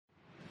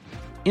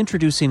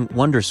Introducing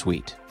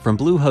Wondersuite from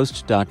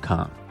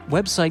Bluehost.com.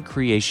 Website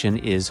creation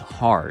is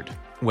hard.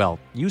 Well,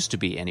 used to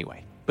be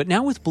anyway. But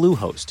now with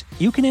Bluehost,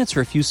 you can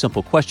answer a few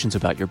simple questions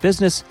about your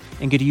business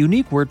and get a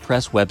unique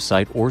WordPress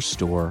website or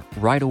store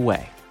right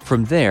away.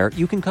 From there,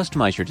 you can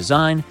customize your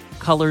design,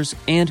 colors,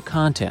 and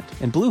content.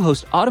 And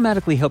Bluehost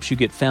automatically helps you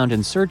get found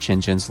in search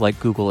engines like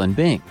Google and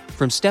Bing,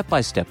 from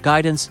step-by-step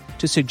guidance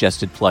to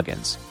suggested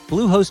plugins.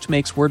 Bluehost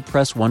makes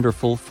WordPress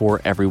wonderful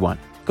for everyone.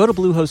 Go to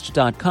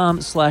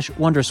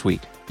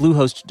bluehost.com/wondersuite.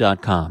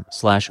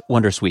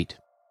 bluehost.com/wondersuite.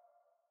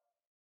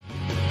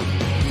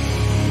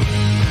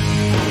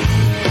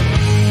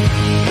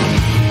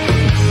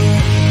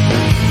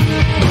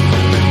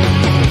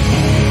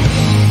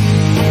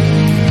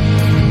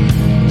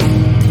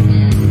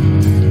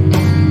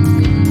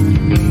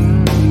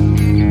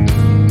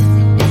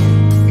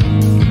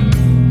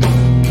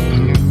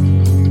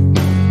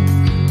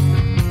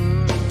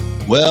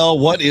 Well,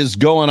 what is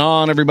going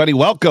on, everybody?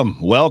 Welcome,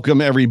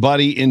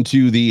 everybody,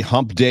 into the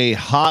Hump Day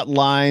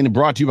Hotline,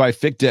 brought to you by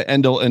Fichte,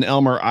 Endel, and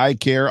Elmer Eye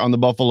Care on the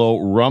Buffalo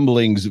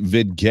Rumblings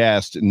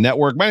Vidcast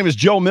Network. My name is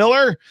Joe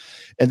Miller,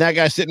 and that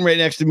guy sitting right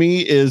next to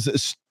me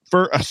is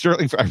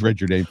Sterling. I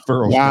read your name.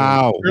 Furrow.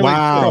 Wow.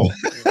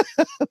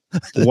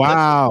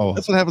 Wow.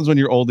 That's what happens when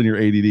you're old and you're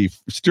ADD.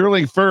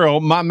 Sterling Furrow,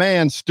 my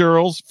man,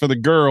 Sturls for the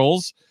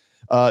girls.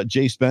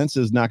 Jay Spence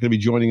is not going to be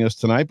joining us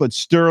tonight, but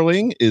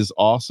Sterling is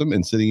awesome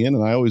and sitting in,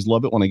 and I always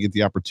love it when I get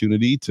the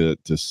opportunity to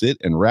sit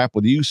and rap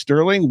with you.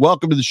 Sterling,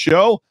 welcome to the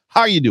show.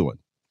 How are you doing?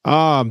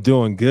 I'm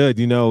doing good.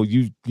 You know,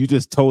 you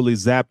just totally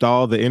zapped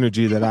all the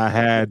energy that I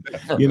had.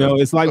 You know,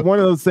 it's like one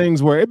of those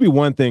things where it'd be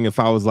one thing if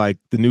I was like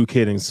the new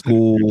kid in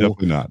school. You're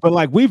definitely not. But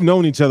like we've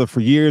known each other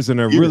for years and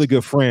are really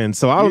good friends.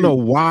 So I don't know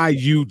why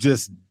you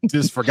just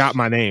forgot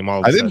my name.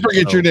 I didn't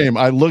forget your name.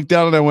 I looked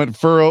down and I went,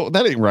 Furrow,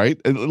 that ain't right.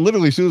 And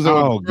literally, as soon as I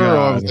went, Furrow,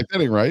 I was like, that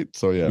ain't right.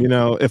 So yeah. You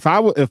know, if I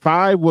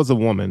was a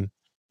woman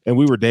and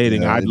we were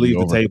dating, I'd leave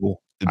the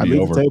table. I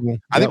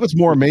think what's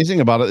more amazing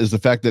about it is the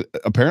fact that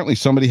apparently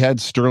somebody had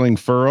Sterling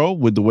Furrow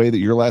with the way that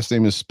your last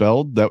name is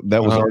spelled. That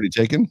was already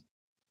taken.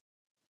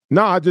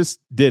 No, I just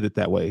did it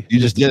that way.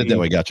 You just did it that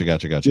way. Gotcha.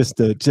 Just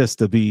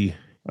to be.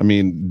 I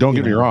mean, don't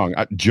get me wrong.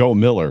 Joe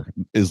Miller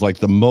is like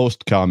the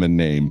most common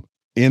name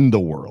in the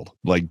world.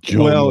 Like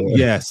Joe. Well, Miller.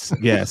 yes.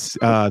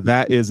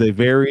 That is a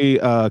very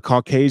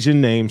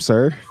Caucasian name,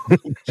 sir.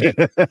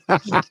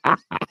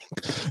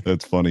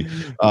 That's funny.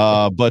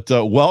 But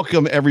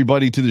welcome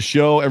everybody to the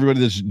show. Everybody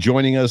that's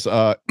joining us,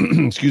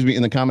 excuse me,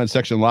 in the comment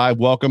section live.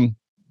 Welcome.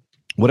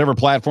 Whatever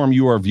platform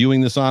you are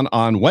viewing this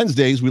on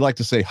Wednesdays, we like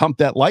to say hump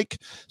that like.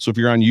 So if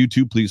you're on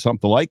YouTube, please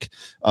hump the like.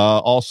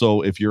 Also,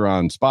 if you're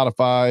on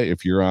Spotify,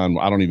 if you're on,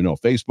 I don't even know,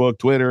 Facebook,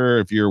 Twitter,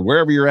 if you're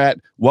wherever you're at,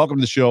 welcome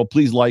to the show.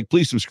 Please like,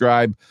 please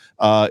subscribe.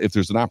 If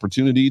there's an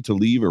opportunity to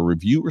leave a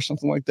review or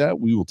something like that,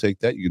 we will take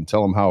that. You can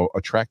tell them how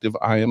attractive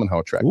I am and how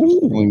attractive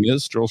Sterling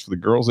is. Strolls for the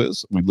girls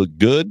is. We look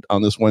good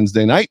on this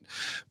Wednesday night,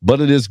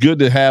 but it is good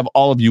to have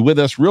all of you with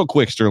us. Real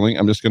quick, Sterling,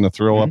 I'm just going to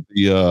throw up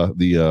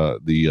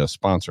the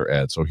sponsor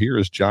ad. So here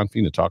is John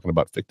Fina talking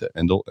about Fichte,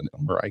 Endel, and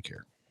Elmer Eye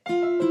Care.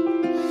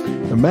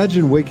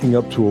 Imagine waking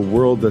up to a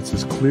world that's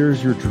as clear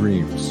as your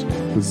dreams.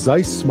 With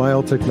Zeiss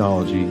Smile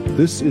technology,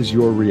 this is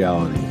your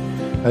reality.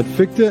 At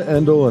Fichte,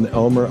 Endel, and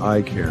Elmer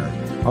Eye Care,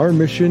 our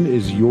mission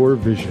is your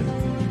vision.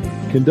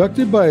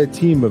 Conducted by a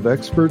team of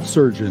expert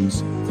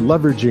surgeons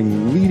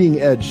leveraging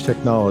leading-edge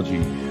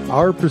technology,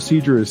 our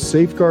procedure is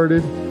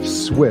safeguarded,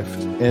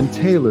 swift, and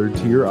tailored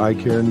to your eye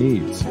care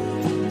needs.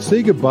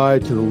 Say goodbye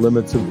to the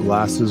limits of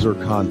glasses or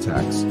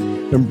contacts.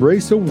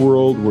 Embrace a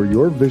world where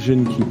your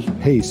vision keeps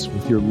pace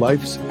with your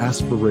life's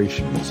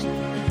aspirations.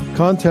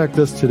 Contact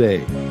us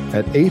today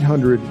at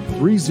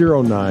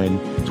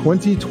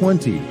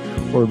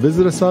 800-309-2020 or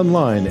visit us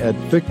online at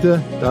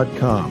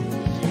fichte.com.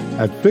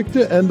 At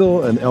Fichte,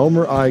 Endel, and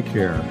Elmer Eye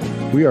Care,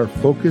 we are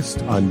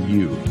focused on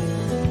you.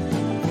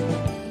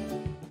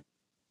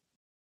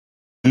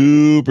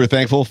 Super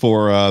thankful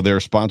for their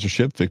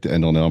sponsorship, Fichte,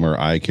 Endel, and Elmer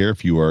Eye Care.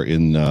 If you are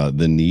in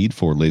the need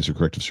for laser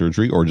corrective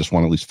surgery or just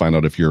want to at least find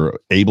out if you're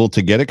able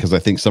to get it, because I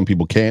think some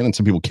people can and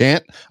some people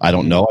can't. I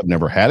don't know. I've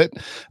never had it.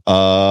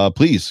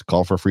 Please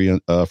call for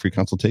a free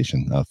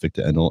consultation. Fichte,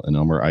 Endel, and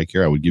Elmer Eye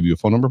Care. I would give you a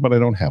phone number, but I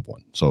don't have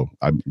one. So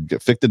I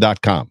get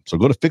Fichte.com. So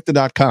go to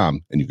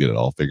Fichte.com and you get it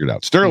all figured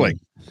out.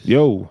 Sterling.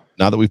 Yo.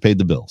 Now that we've paid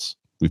the bills.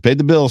 We've paid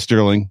the bills,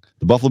 Sterling.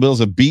 The Buffalo Bills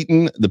have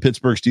beaten the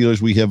Pittsburgh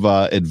Steelers. We have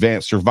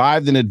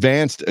survived and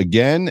advanced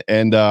again.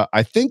 And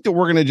I think that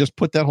we're going to just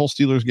put that whole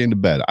Steelers game to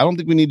bed. I don't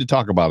think we need to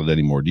talk about it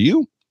anymore. Do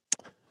you?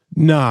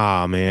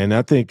 Nah, man.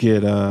 I think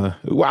I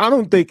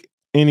don't think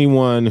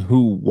anyone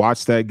who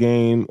watched that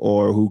game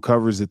or who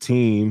covers the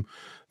team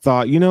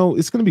thought,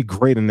 it's going to be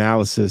great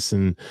analysis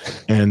and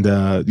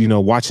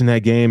watching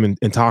that game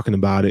and talking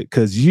about it.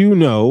 Because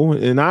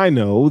and I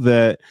know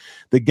that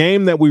the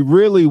game that we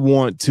really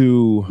want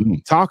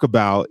to talk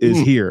about is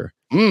here.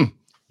 You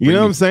know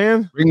what I'm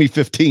saying? Bring me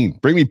 15.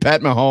 Bring me Pat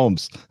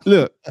Mahomes.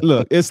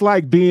 Look, it's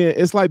like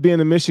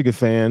being a Michigan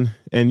fan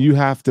and you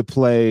have to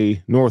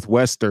play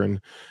Northwestern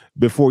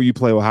before you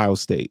play Ohio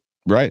State.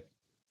 Right.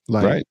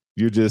 Right.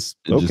 you're just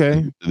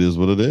okay. It is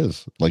what it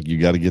is. Like, you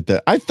got to get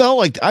that. I felt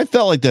like that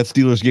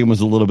Steelers game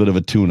was a little bit of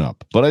a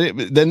tune-up, but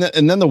then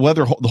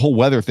the whole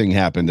weather thing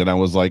happened, and I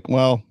was like,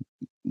 well,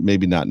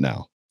 maybe not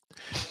now.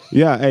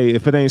 Yeah, hey,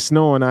 if it ain't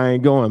snowing, I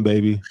ain't going,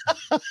 baby.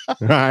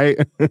 Right?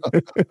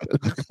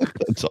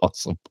 That's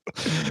awesome.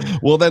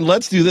 Well, then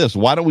let's do this.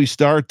 Why don't we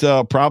start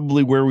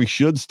probably where we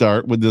should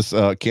start with this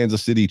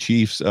Kansas City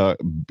Chiefs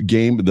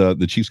game?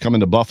 The Chiefs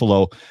coming to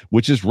Buffalo,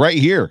 which is right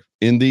here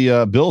in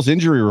the Bills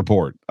injury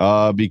report,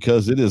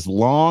 because it is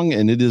long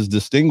and it is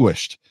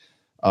distinguished.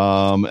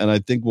 And I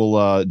think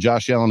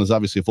Josh Allen is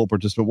obviously a full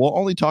participant. We'll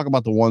only talk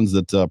about the ones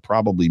that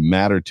probably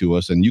matter to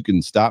us, and you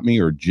can stop me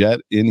or jet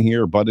in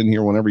here, butt in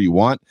here whenever you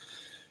want.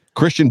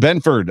 Christian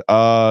Benford,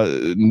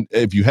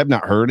 if you have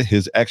not heard,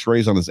 his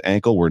x-rays on his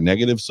ankle were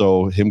negative,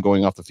 so him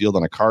going off the field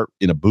on a cart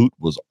in a boot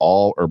was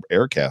all, or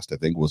Aircast, I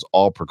think, was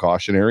all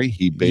precautionary.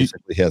 He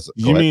basically has...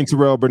 You mean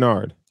Terrell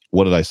Bernard?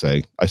 What did I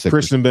say? I said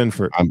Christian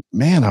Benford.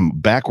 I'm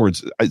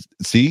backwards.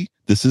 See,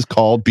 this is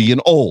called being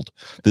old.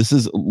 This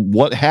is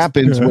what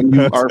happens when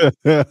you're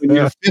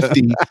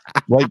 50.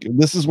 Like,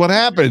 this is what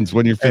happens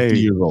when you're 50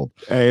 years old.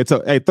 Hey,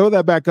 throw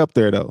that back up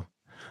there though.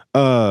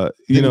 I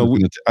think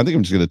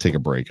I'm just gonna take a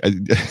break.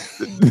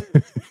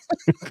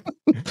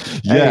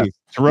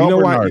 Terrell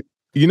Bernard.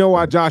 You know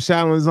why Josh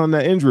Allen is on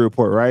that injury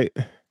report, right?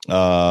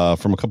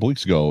 From a couple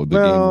weeks ago.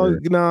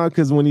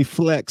 Because when he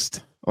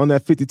flexed on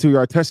that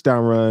 52-yard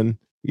touchdown run,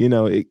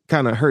 it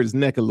kind of hurt his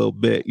neck a little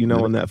bit,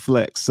 on that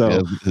flex.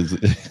 So his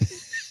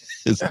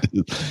is it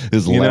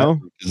his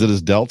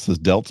delts? His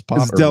delts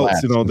pop? His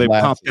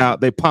delts,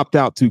 they popped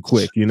out too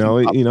quick. He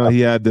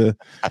had to,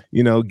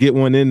 get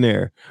one in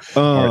there.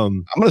 Right.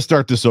 I'm going to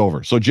start this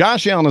over. So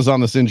Josh Allen is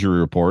on this injury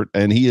report,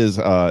 and he is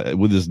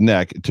with his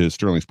neck. To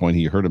Sterling's point,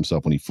 he hurt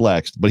himself when he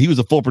flexed, but he was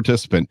a full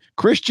participant.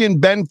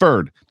 Christian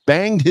Benford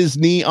banged his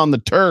knee on the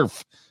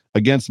turf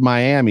against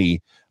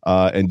Miami.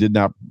 And did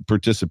not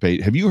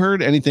participate. Have you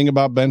heard anything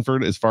about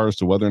Benford as far as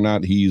to whether or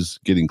not he's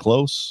getting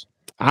close?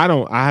 I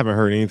haven't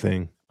heard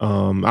anything.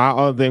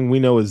 Other thing we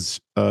know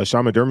is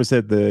Sean McDermott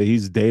said that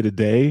he's day to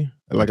day,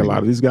 like a lot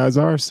of these guys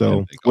are.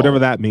 So whatever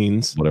that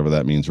means.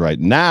 Right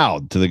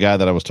now, to the guy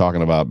that I was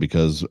talking about,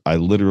 because I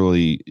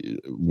literally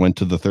went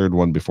to the third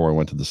one before I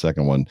went to the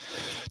second one.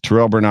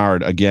 Terrell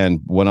Bernard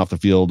again went off the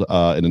field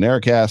in an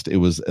Aircast. It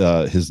was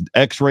his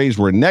X-rays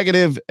were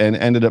negative and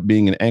ended up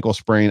being an ankle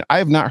sprain. I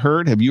have not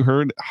heard. Have you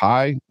heard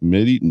high,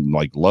 mid,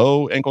 like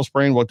low ankle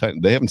sprain? What time?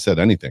 They haven't said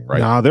anything,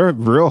 right? No, they're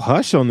real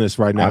hush on this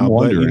right now. I'm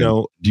wondering,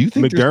 do you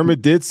think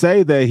McDermott did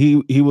say that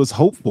he was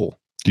hopeful?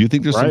 Do you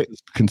think there's some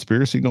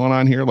conspiracy going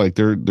on here? Like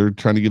they're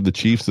trying to give the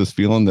Chiefs this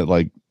feeling that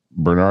like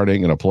Bernard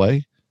ain't going to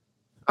play?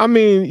 I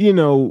mean,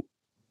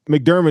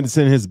 McDermott's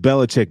in his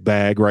Belichick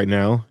bag right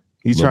now.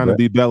 He's trying to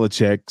be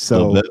Belichick.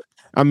 So,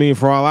 I mean,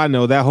 for all I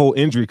know, that whole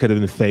injury could have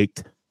been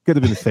faked.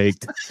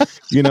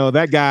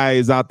 That guy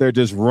is out there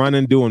just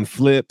running, doing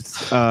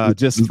flips,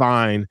 just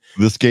fine.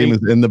 This game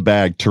is in the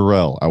bag.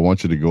 Terrell, I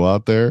want you to go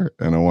out there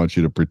and I want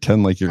you to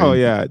pretend like you're. Oh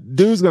yeah,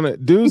 dude's gonna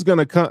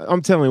come.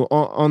 I'm telling you,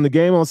 on the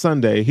game on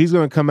Sunday, he's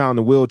gonna come out in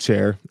a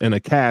wheelchair and a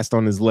cast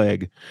on his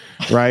leg,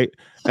 right?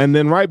 And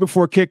then right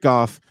before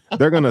kickoff,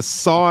 they're gonna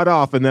saw it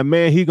off, and that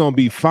man, he gonna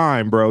be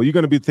fine, bro. You're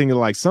gonna be thinking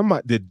like,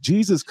 did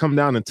Jesus come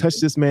down and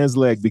touch this man's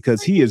leg,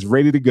 because he is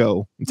ready to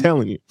go. I'm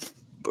telling you.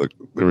 Look,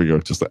 there we go.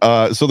 Just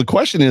so the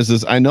question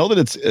is I know that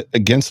it's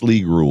against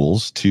league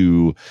rules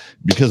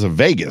because of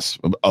Vegas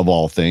of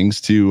all things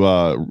to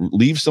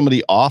leave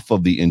somebody off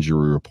of the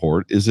injury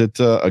report. Is it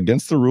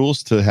against the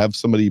rules to have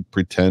somebody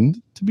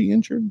pretend to be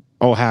injured?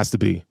 Oh, it has to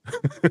be.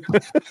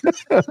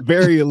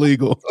 Very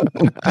illegal.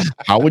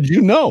 How would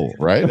you know,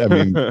 right? I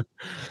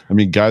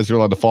mean, guys are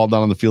allowed to fall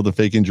down on the field of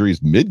fake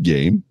injuries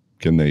mid-game.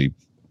 Can they?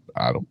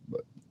 I don't.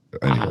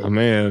 Anyway.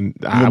 Man,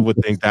 I would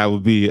think that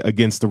would be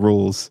against the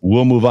rules.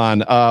 We'll move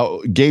on.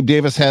 Gabe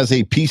Davis has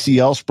a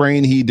PCL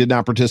sprain. He did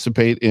not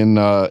participate in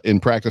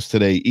practice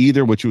today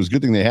either, which was a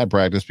good thing they had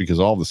practice, because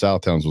all of the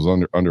Southtowns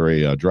was under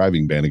a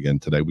driving ban again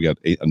today. We got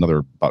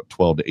another about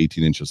 12 to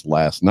 18 inches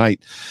last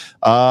night.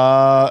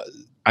 I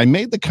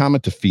made the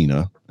comment to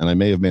Fina, and I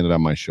may have made it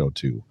on my show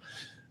too.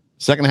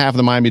 Second half of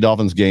the Miami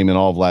Dolphins game and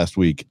all of last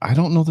week, I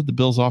don't know that the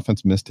Bills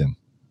offense missed him.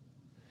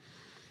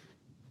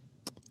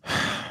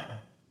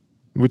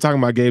 We're talking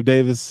about Gabe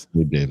Davis.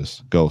 Gabe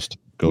Davis, ghost.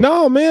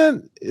 No,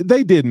 man,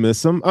 they did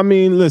miss him. I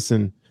mean,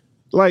 listen,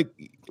 I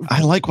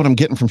like what I'm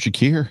getting from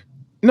Shakir.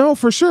 No,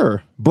 for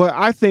sure, but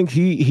I think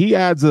he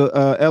adds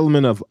a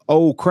element of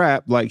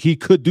crap, like he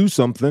could do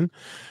something,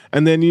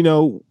 and then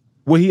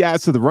what he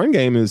adds to the run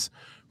game is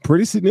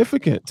pretty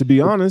significant, to be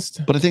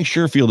honest. But I think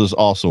Sherfield is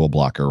also a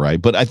blocker, right?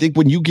 But I think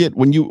when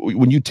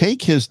you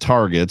take his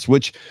targets,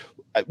 which.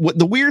 What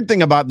the weird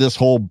thing about this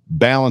whole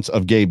balance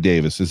of Gabe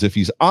Davis is if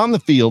he's on the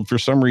field, for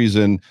some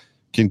reason,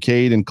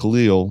 Kincaid and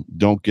Khalil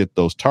don't get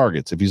those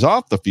targets. If he's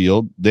off the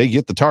field, they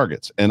get the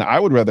targets. And I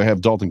would rather have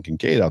Dalton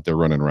Kincaid out there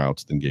running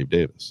routes than Gabe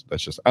Davis.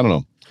 That's just, I don't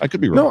know. I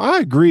could be wrong. No, I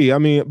agree. I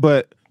mean,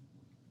 but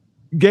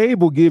Gabe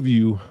will give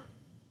you,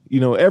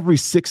 every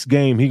sixth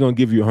game he gonna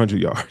give you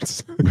 100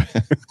 yards.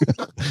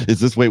 Is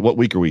this what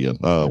week are we in?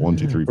 1,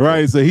 2, 3, 4.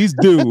 Right, so he's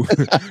due.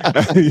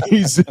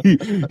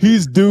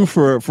 he's due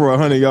for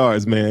 100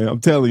 yards, man. I'm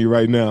telling you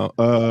right now.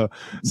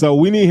 So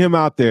we need him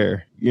out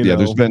there.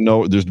 There's been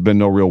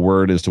no real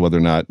word as to whether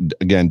or not,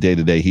 again, day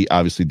to day, he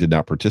obviously did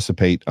not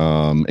participate.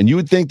 And you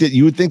would think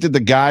that the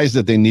guys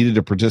that they needed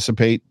to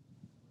participate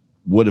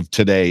would have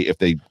today if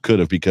they could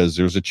have, because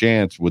there's a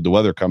chance with the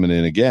weather coming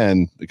in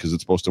again, because we're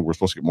supposed to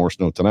get more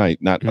snow tonight,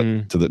 not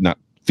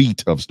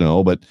feet of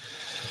snow, but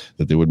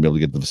that they wouldn't be able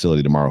to get to the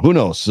facility tomorrow. Who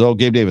knows? So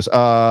Gabe Davis,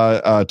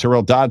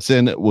 Terrell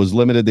Dodson was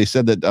limited. They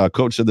said that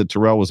coach said that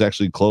Terrell was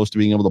actually close to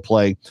being able to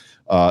play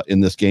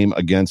in this game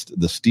against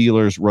the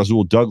Steelers.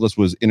 Rasul Douglas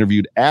was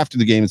interviewed after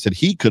the game and said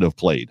he could have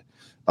played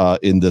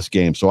in this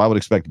game. So I would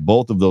expect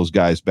both of those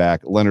guys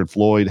back. Leonard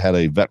Floyd had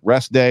a vet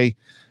rest day.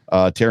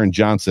 Taron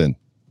Johnson,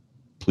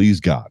 please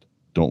God,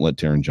 don't let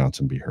Taron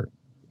Johnson be hurt.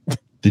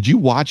 Did you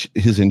watch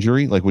his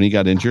injury? Like when he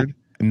got injured?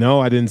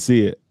 No, I didn't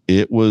see it.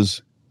 It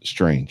was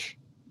strange.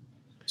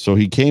 So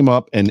he came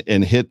up and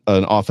hit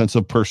an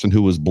offensive person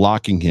who was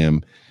blocking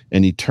him,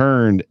 and he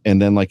turned,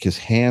 and then like his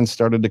hands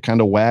started to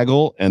kind of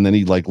waggle, and then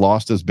he like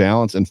lost his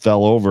balance and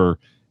fell over,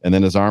 and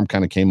then his arm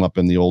kind of came up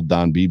in the old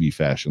Don Beebe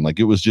fashion. Like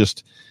it was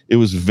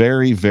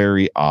very,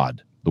 very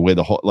odd. The way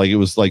it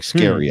was like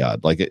scary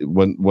odd. Like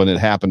when it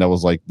happened, I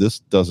was like, this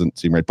doesn't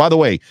seem right. By the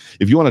way,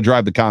 if you want to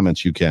drive the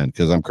comments, you can,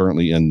 because I'm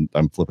currently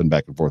I'm flipping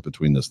back and forth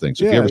between this thing.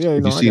 So if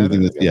you see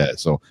anything,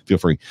 so feel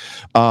free.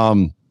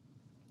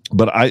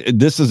 But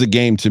this is a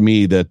game to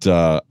me that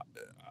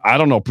I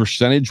don't know,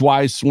 percentage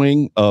wise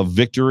swing of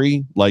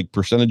victory, like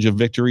percentage of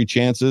victory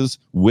chances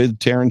with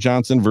Taron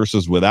Johnson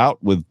versus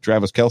without, with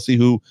Travis Kelce,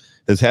 who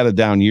has had a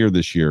down year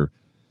this year.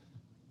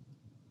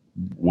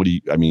 Where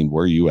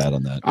are you at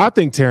on that? I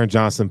think Taron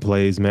Johnson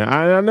plays, man.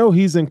 I know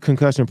he's in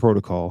concussion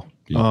protocol.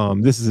 Yeah.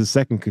 This is his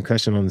second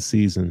concussion on the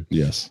season.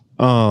 Yes.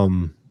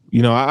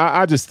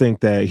 I just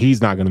think that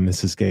he's not going to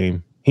miss this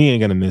game. He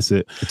ain't going to miss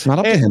it. It's not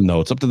up to him, though.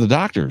 It's up to the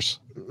doctors.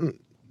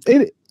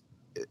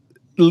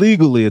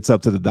 Legally, it's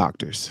up to the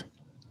doctors.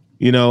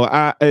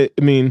 I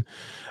mean,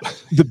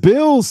 the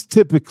Bills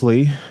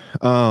typically,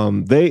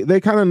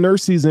 they kind of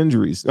nurse these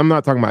injuries. I'm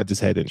not talking about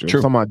just head injuries.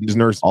 I'm talking about just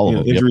nurse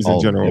injuries in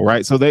general,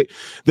 right? So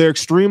they're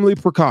extremely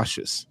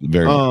precautious.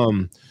 Very.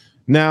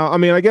 Now, I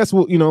mean, I guess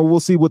we'll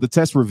see what the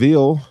tests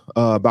reveal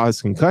about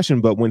his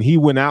concussion. But when he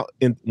went out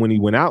in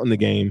the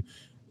game,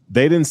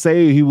 they didn't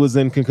say he was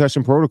in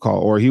concussion protocol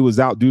or he was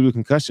out due to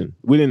concussion.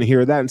 We didn't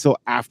hear that until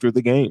after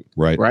the game.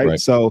 Right.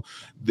 So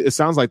it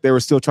sounds like they were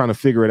still trying to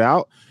figure it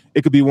out.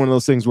 It could be one of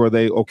those things where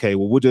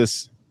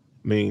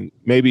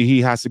maybe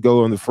he has to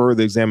go on the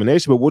further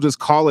examination, but we'll just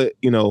call it,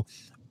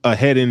 a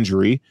head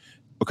injury,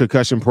 a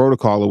concussion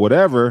protocol or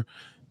whatever,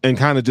 and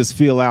kind of just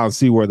feel out and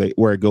see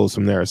where it goes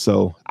from there.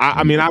 So,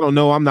 I mean, I don't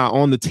know. I'm not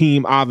on the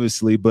team,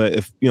 obviously, but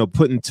if,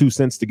 putting 2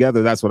 cents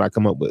together, that's what I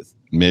come up with.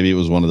 Maybe it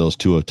was one of those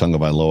Tua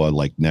Tagovailoa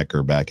like neck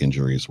or back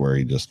injuries where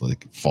he just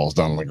like falls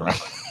down on the ground.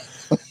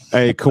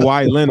 Hey,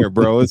 Kawhi Leonard,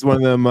 bro. It's one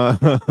of them.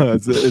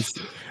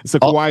 It's a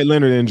Kawhi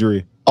Leonard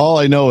injury. All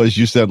I know is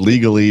you said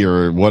legally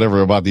or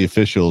whatever about the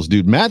officials,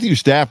 dude. Matthew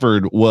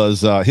Stafford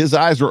was his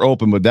eyes were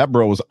open, but that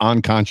bro was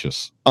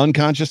unconscious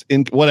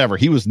in whatever.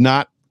 He was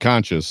not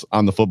conscious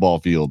on the football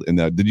field. In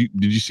that, did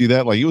you see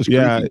that? Like he was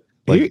creepy.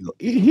 Like,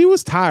 he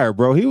was tired,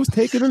 bro. He was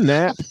taking a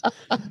nap.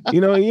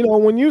 When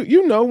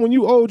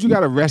you old, you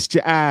gotta rest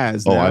your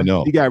eyes. Now. Oh, I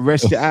know. You gotta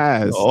rest your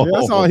eyes.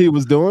 That's all he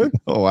was doing.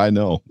 Oh, I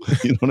know.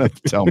 You don't have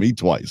to tell me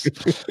twice.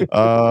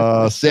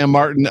 Sam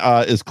Martin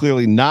is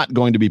clearly not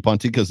going to be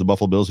punting because the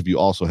Buffalo Bills, if you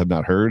also have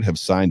not heard, have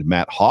signed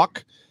Matt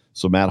Hawk.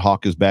 So Matt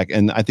Hawk is back,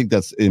 and I think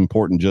that's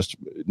important just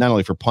not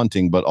only for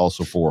punting but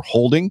also for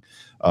holding.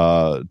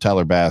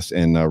 Tyler Bass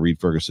and Reed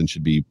Ferguson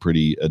should be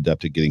pretty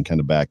adept at getting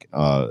kind of back,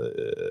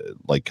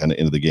 like kind of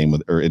into the game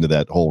into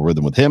that whole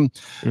rhythm with him.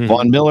 Mm-hmm.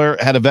 Von Miller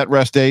had a vet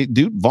rest day,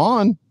 dude.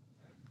 Von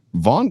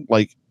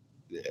like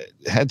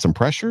had some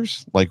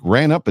pressures, like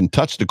ran up and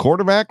touched the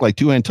quarterback, like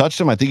two-hand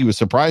touched him. I think he was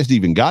surprised he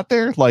even got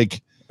there.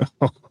 Like,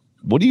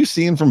 what are you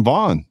seeing from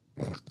Von?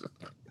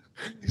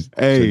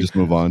 Hey, should I just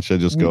move on?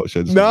 Should I just go?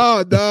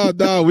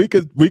 No. We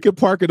could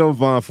park it on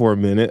Von for a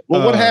minute.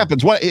 Well, what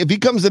happens? What if he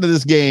comes into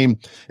this game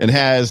and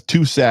has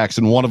 2 sacks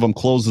and one of them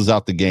closes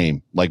out the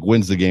game, like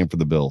wins the game for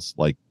the Bills?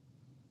 Like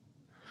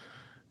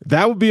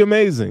that would be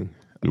amazing.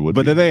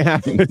 But it ain't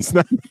happening.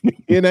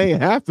 It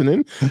ain't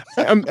happening.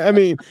 I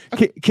mean,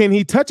 can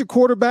he touch a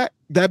quarterback?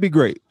 That'd be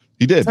great.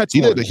 He did.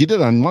 He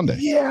did on Monday.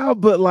 Yeah,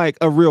 but like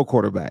a real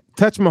quarterback.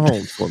 Touch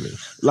Mahomes for me.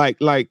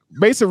 Like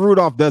Mason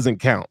Rudolph doesn't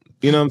count.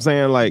 You know what I'm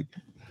saying? Like,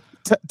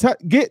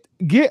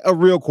 get a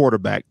real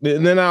quarterback,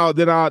 and then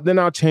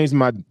I'll change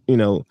my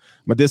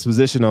my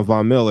disposition on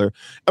Von Miller.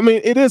 I mean,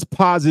 it is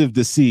positive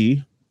to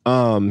see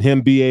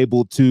him be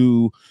able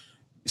to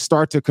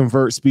start to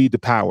convert speed to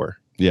power.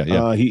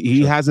 Yeah.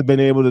 He hasn't been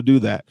able to do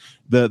that.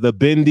 The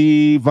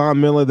bendy Von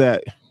Miller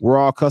that we're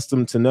all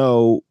accustomed to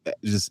know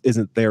just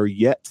isn't there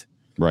yet.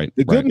 Right.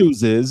 The good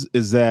news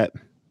is that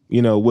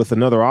with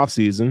another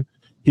offseason,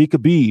 he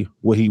could be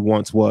what he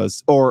once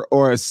was, or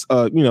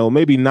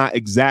maybe not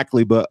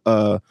exactly, but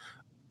a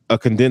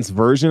condensed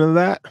version of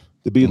that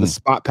to be the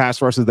spot pass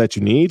rusher that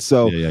you need.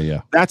 So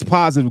that's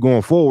positive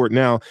going forward.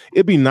 Now,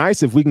 it'd be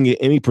nice if we can get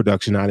any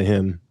production out of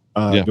him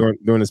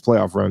during this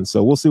playoff run.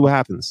 So we'll see what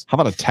happens. How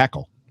about a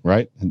tackle,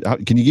 right?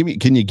 Can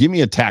you give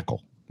me a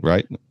tackle,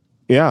 right?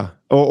 Yeah.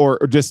 Or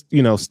just,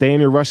 stay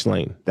in your rush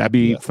lane. That'd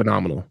be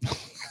phenomenal.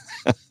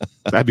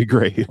 That'd be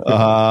great.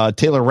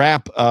 Taylor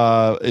Rapp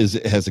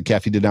has a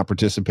calf. He did not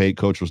participate.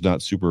 Coach was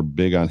not super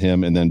big on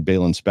him. And then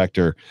Balin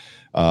Spector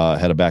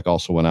had a back,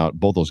 also went out.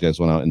 Both those guys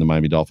went out in the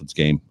Miami Dolphins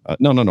game.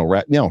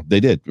 No, they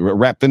did.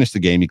 Rapp finished the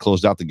game. He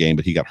closed out the game,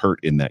 but he got hurt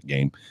in that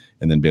game.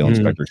 And then Balin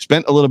Spector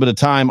spent a little bit of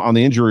time on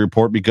the injury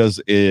report because,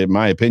 in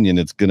my opinion,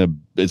 it's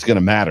gonna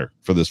matter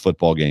for this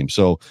football game.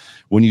 So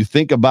when you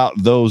think about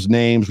those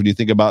names, when you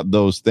think about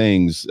those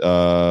things,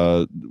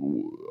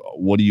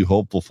 what are you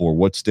hopeful for?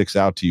 What sticks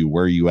out to you?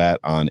 Where are you at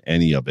on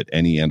any of it,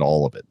 any and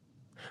all of it?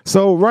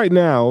 So right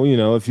now,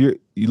 if you're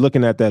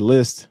looking at that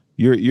list,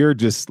 you're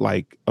just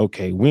like,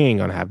 okay, we ain't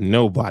gonna have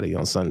nobody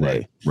on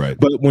Sunday. Right.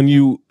 But when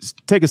you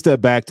take a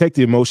step back, take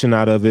the emotion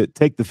out of it,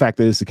 take the fact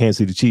that it's the Kansas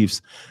City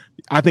Chiefs,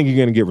 I think you're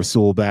gonna get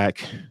Rasul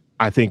back.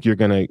 I think you're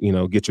gonna,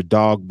 get your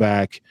dog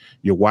back,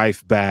 your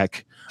wife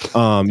back.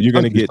 You're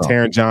gonna get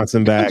Taron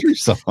Johnson back.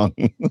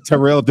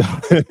 Terrell,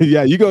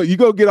 yeah, you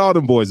go get all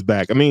them boys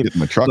back. I mean, get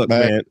my truck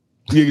back. Man,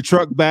 your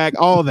truck back,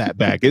 all that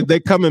back. They're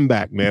coming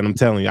back, man. I'm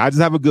telling you. I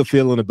just have a good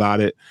feeling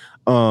about it.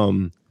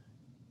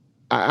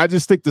 I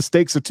just think the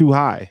stakes are too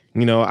high.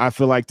 I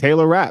feel like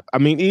Taylor Rapp. I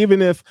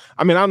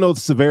don't know the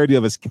severity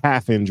of his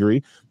calf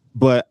injury,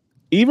 but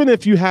even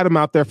if you had him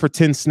out there for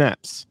 10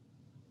 snaps,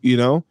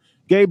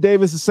 Gabe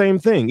Davis, the same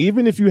thing.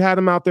 Even if you had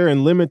him out there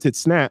in limited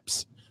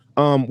snaps,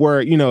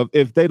 where,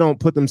 if they don't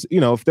put them,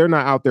 if they're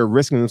not out there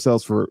risking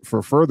themselves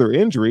for further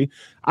injury,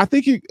 I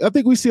think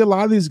we see a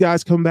lot of these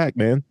guys come back,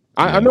 man.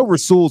 I know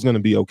Rasul's going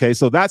to be okay,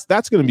 so that's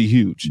going to be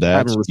huge.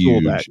 That's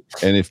huge. Back.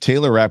 And if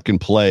Taylor Rapp can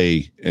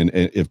play, and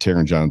if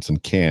Taron Johnson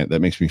can't,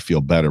 that makes me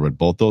feel better. But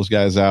both those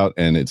guys out,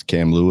 and it's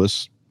Cam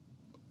Lewis,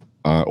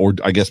 or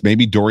I guess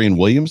maybe Dorian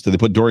Williams. Did they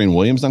put Dorian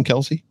Williams on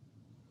Kelsey?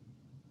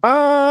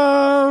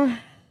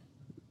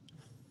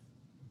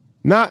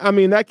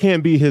 That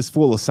can't be his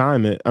full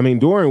assignment.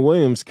 Dorian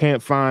Williams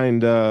can't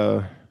find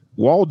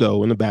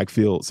Waldo in the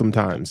backfield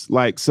sometimes.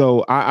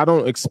 So I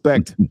don't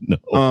expect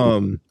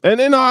no.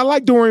 And I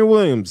like Dorian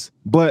Williams,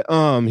 but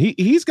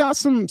he's got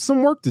some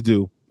work to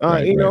do.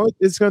 Right.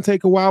 It's gonna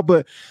take a while,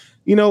 but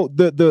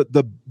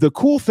the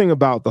cool thing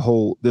about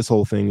this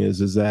whole thing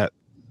is that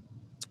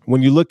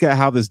when you look at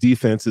how this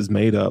defense is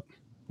made up,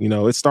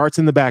 it starts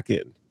in the back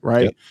end,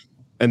 right? Yep.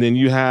 And then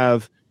you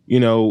have,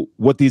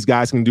 what these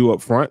guys can do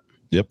up front.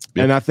 Yep.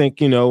 And I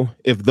think,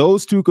 if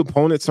those two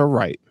components are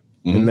right,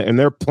 and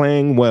they're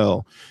playing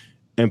well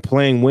and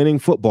playing winning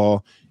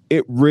football,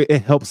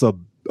 it helps a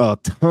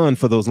ton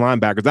for those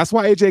linebackers. That's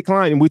why AJ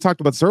Klein, and we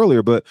talked about this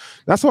earlier, but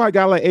that's why a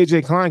guy like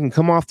AJ Klein can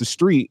come off the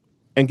street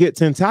and get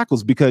 10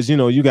 tackles because,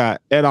 you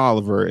got Ed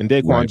Oliver and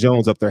Daquan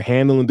Jones up there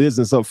handling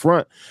business up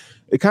front.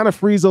 It kind of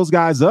frees those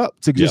guys up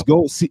to just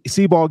go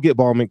see ball, get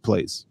ball, make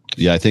plays.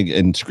 Yeah, I think,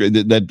 and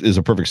that is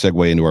a perfect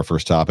segue into our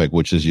first topic,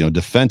 which is,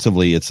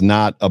 defensively, it's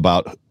not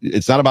about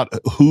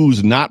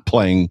who's not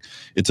playing,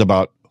 it's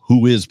about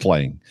who is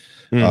playing.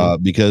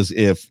 Because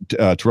if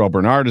Terrell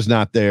Bernard is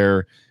not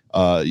there,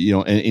 and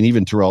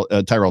even Tyrell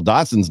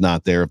Dodson's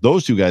not there, if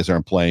those two guys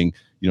aren't playing,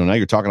 now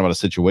you're talking about a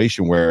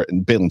situation where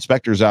Balin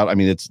Spector's out.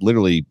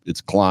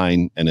 It's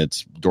Klein and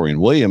it's Dorian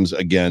Williams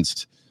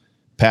against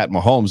Pat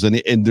Mahomes.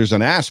 And there's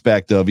an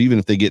aspect of, even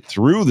if they get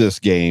through this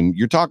game,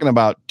 you're talking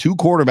about two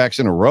quarterbacks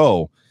in a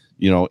row,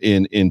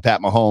 in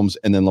Pat Mahomes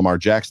and then Lamar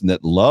Jackson,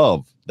 that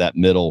love that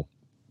middle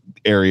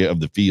area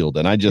of the field.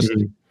 And I just,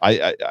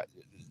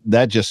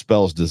 that just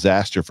spells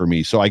disaster for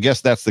me. So I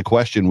guess that's the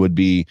question would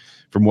be,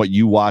 from what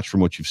you watch,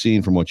 from what you've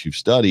seen, from what you've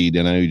studied,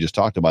 and I know you just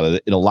talked about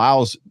it, it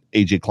allows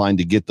AJ Klein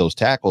to get those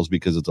tackles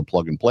because it's a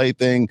plug and play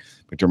thing.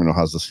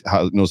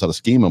 McDermott knows how to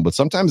scheme them, but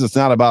sometimes it's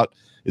not about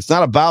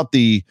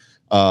the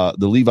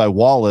Levi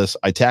Wallace,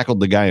 I tackled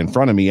the guy in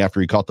front of me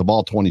after he caught the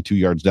ball 22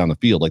 yards down the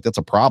field. That's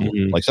a problem.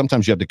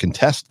 Sometimes you have to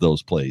contest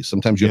those plays.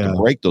 Sometimes you have to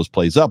break those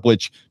plays up,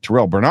 which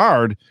Terrell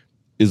Bernard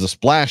is a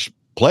splash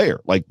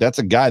player. That's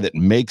a guy that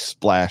makes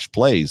splash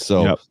plays.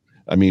 So,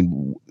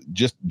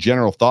 just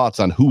general thoughts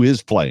on who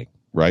is playing,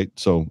 right?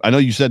 So I know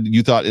you said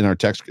you thought in our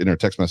text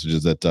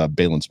messages that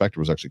Balin Spector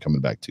was actually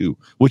coming back too,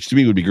 which to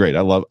me would be great.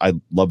 I love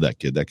that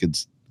kid. That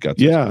kid's got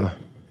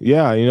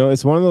Yeah,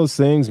 it's one of those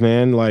things,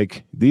 man.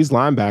 These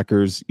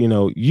linebackers,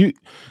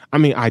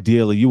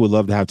 ideally you would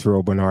love to have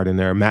Terrell Bernard in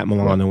there, Matt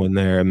Milano in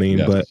there. I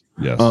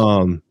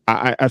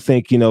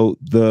think,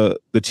 the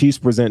Chiefs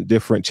present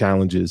different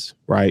challenges,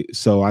 right?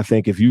 So I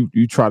think if you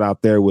trot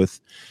out there with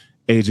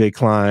AJ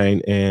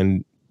Klein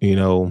and,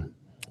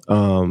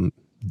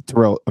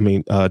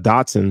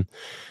 Dotson,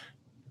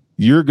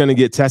 you're going to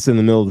get tested in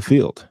the middle of the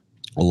field.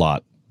 A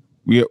lot.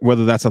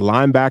 Whether that's a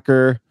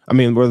linebacker,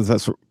 whether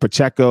that's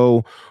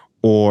Pacheco,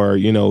 or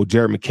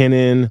Jared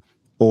McKinnon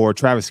or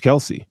Travis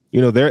Kelce.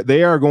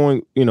 they are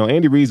going,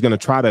 Andy Reid's going to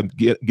try to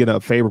get a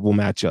favorable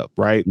matchup,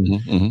 right?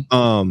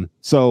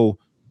 So,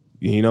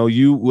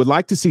 you would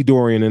like to see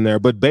Dorian in there,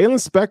 but Balin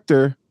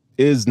Spector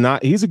is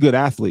not, he's a good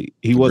athlete.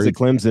 He was at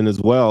Clemson as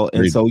well.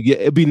 And so yeah,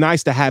 it'd be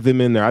nice to have him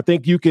in there. I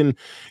think you can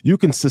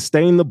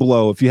sustain the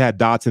blow if you had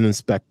Dotson and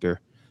Spector.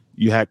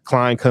 You had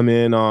Klein come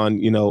in on,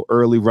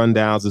 early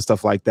rundowns and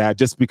stuff like that,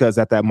 just because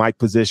at that Mike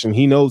position,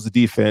 he knows the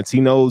defense.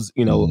 He knows,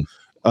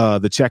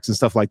 the checks and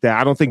stuff like that.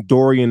 I don't think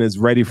Dorian is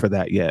ready for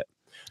that yet.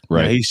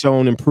 Right. He's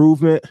shown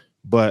improvement,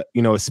 but,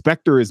 if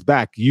Spector is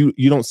back, you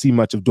don't see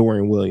much of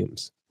Dorian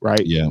Williams.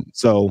 Right. Yeah.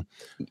 So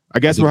I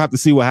guess we'll have to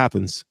see what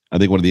happens. I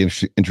think one of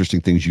the interesting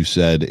things you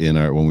said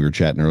when we were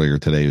chatting earlier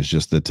today is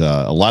just that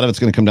a lot of it's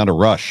going to come down to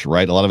rush,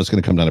 right? A lot of it's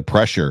going to come down to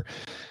pressure.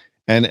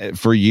 And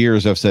for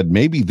years, I've said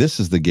maybe this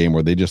is the game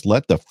where they just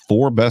let the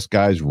 4 best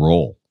guys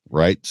roll,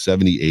 right?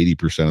 70,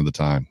 80% of the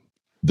time.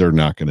 They're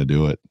not going to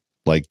do it.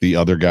 Like the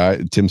other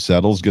guy, Tim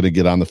Settle's going to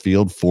get on the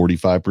field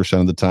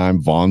 45% of the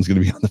time. Vaughn's going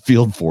to be on the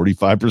field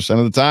 45%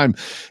 of the time.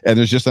 And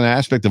there's just an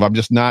aspect of I'm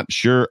just not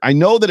sure. I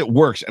know that it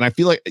works, and I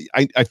feel like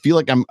I feel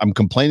like I'm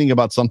complaining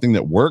about something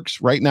that works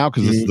right now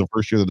because this is the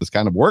first year that it's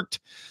kind of worked.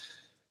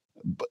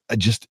 But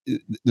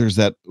there's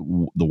the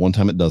one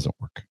time it doesn't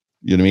work.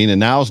 You know what I mean? And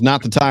now's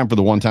not the time for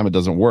the one time it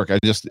doesn't work.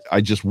 I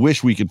just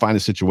wish we could find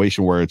a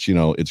situation where it's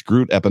it's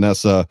Groot,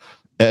 Epinesa,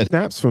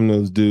 snaps from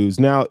those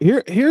dudes. Now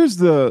here's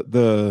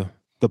the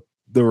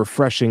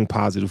refreshing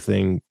positive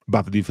thing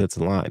about the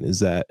defensive line is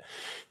that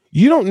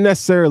you don't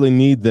necessarily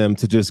need them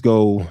to just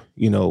go,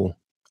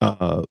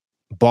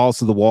 balls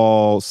to the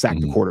wall, sack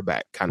the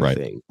quarterback kind of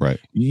thing. Right.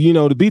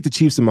 To beat the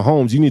Chiefs and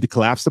Mahomes, you need to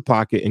collapse the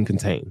pocket and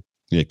contain.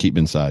 Yeah, keep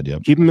them inside. Yeah,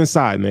 keep them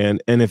inside, man.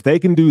 And if they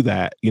can do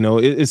that,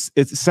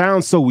 it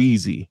sounds so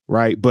easy,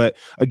 right? But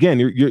again,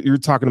 you're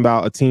talking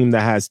about a team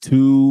that has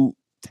 2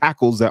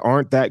 tackles that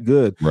aren't that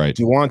good. Right.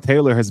 Juwan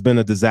Taylor has been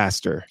a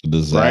disaster.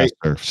 Right?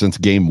 Since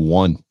game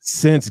 1.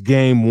 Since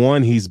game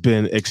 1, he's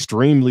been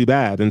extremely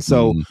bad. And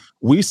so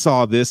we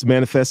saw this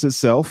manifest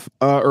itself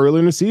earlier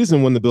in the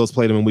season when the Bills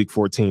played him in week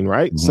 14,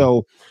 right?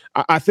 So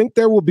I think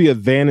there will be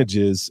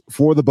advantages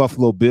for the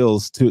Buffalo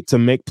Bills to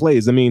make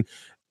plays. I mean,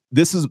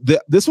 this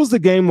was the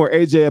game where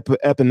AJ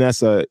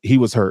Epinesa, he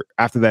was hurt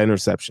after that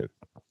interception,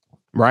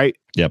 right?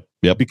 Yep.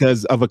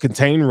 Because of a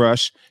contained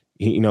rush.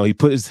 He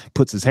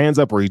puts his hands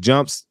up or he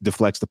jumps,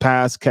 deflects the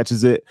pass,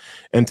 catches it,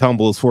 and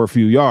tumbles for a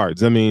few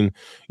yards. I mean,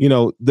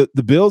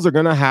 the Bills are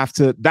gonna have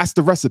to. That's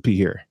the recipe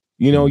here.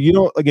 You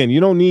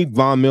don't need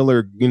Von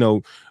Miller,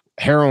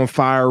 hair on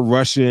fire,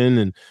 rushing,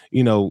 and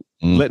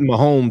letting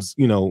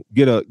Mahomes,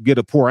 get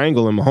a poor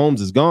angle and Mahomes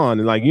is gone.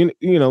 And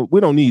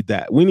we don't need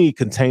that. We need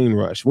contain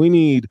rush. We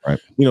need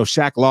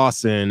Shaq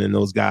Lawson and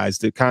those guys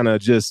to kind of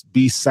just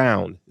be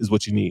sound is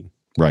what you need.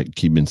 Right.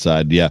 Keep him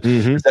inside. Yeah.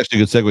 It's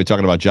actually a good segue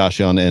talking about Josh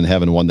Allen and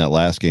having won that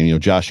last game.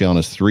 Josh Allen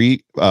is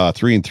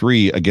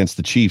 3-3 against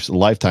the Chiefs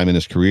lifetime in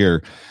his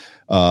career.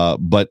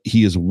 But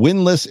he is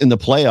winless in the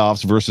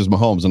playoffs versus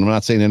Mahomes. And I'm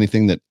not saying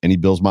anything that any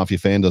Bills Mafia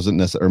fan doesn't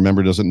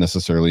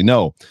necessarily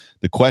know.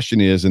 The question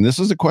is, and this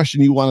is a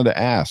question you wanted to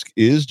ask,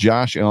 is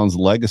Josh Allen's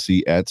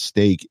legacy at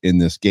stake in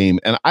this game?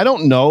 And I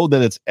don't know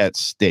that it's at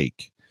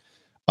stake.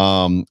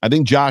 I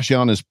think Josh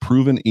Allen has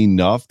proven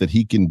enough that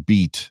he can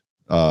beat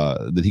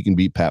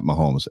Pat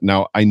Mahomes.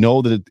 Now, I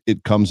know that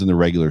it comes in the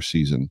regular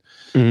season.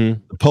 The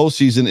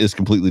postseason is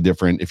completely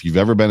different. If you've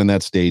ever been in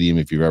that stadium,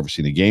 if you've ever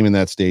seen a game in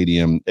that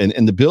stadium,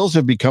 and the Bills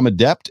have become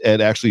adept at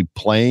actually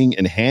playing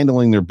and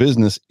handling their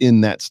business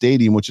in that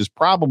stadium, which is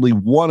probably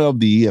one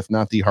of the, if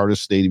not the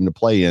hardest stadium to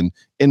play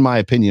in my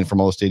opinion, from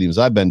all the stadiums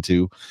I've been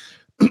to,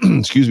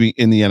 excuse me,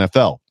 in the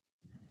NFL.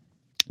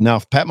 Now,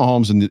 if Pat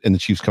Mahomes and the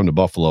Chiefs come to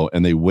Buffalo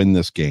and they win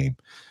this game,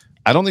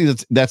 I don't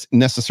think that's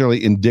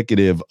necessarily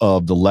indicative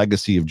of the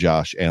legacy of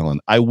Josh Allen.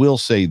 I will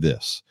say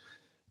this.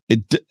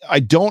 I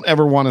don't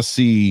ever want to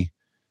see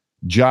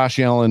the Josh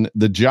Allen,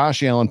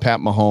 Pat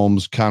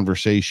Mahomes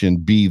conversation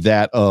be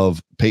that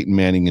of Peyton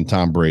Manning and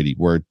Tom Brady,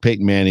 where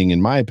Peyton Manning,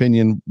 in my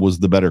opinion, was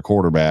the better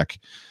quarterback.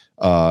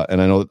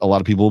 And I know a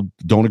lot of people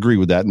don't agree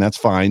with that, and that's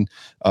fine.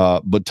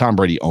 But Tom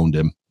Brady owned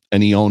him,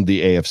 and he owned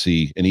the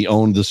AFC, and he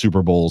owned the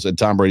Super Bowls. And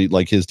Tom Brady,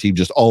 like his team,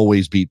 just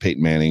always beat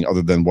Peyton Manning,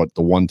 other than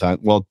the one time.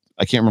 Well,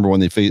 I can't remember when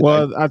they faced.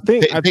 Well, I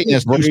think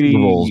has Brady, Super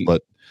Bowls,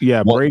 but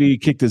Brady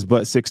kicked his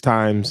butt 6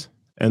 times,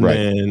 and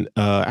then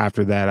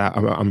after that,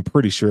 I'm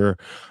pretty sure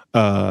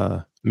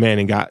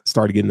Manning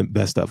started getting the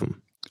best of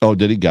him. Oh,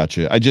 did he?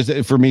 Gotcha.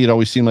 For me, it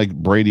always seemed like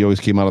Brady always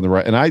came out on the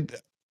right, and I've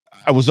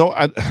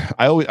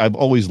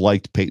always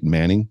liked Peyton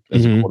Manning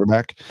as a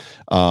quarterback,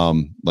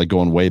 like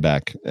going way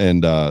back,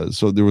 and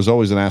so there was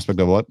always an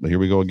aspect of what. Here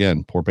we go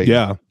again. Poor Peyton.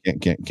 Yeah,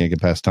 can't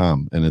get past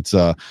Tom, and it's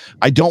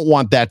I don't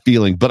want that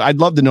feeling, but I'd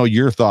love to know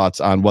your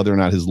thoughts on whether or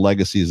not his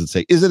legacy is at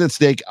stake. Is it at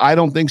stake? I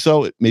don't think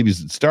so. Maybe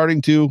it's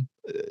starting to.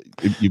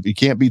 You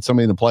can't beat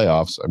somebody in the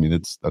playoffs. I mean,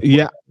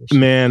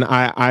 man.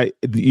 I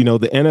the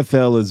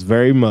NFL is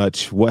very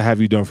much what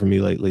have you done for me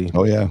lately?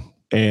 Oh yeah.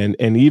 And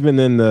even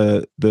in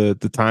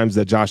the times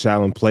that Josh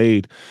Allen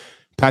played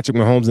Patrick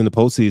Mahomes in the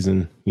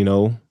postseason,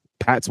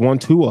 Pat's won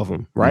 2 of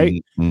them,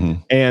 right?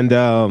 Mm-hmm. And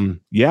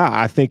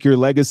I think your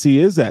legacy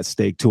is at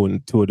stake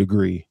to a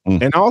degree.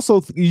 And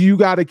also, you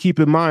got to keep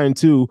in mind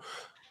too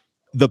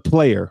the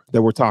player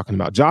that we're talking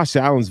about. Josh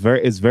Allen's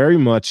very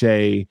much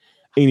an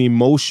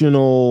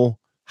emotional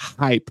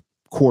hype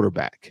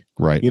quarterback.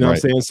 Right. You know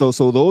what I'm saying?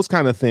 So those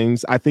kind of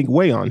things I think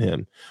weigh on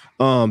him.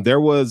 There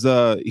was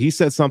he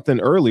said something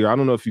earlier. I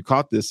don't know if you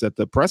caught this at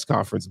the press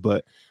conference,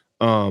 but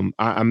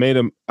I made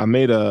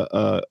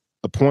a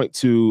point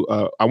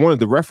to I wanted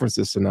to reference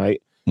this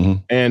tonight.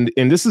 And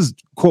this is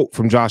quote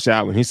from Josh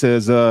Allen. He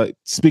says,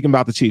 speaking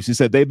about the Chiefs, he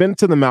said, they've been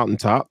to the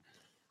mountaintop.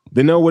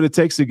 They know what it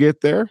takes to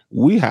get there.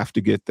 We have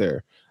to get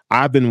there.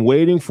 I've been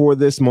waiting for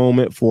this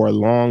moment for a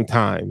long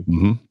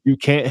time. You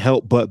can't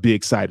help but be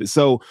excited.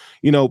 So,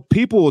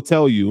 people will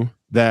tell you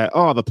that,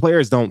 the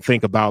players don't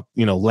think about,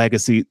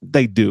 legacy.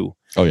 They do.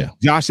 Oh, yeah.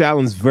 Josh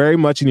Allen's very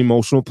much an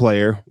emotional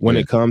player when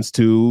it comes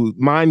to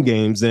mind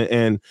games.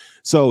 And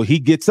so he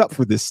gets up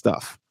for this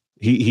stuff.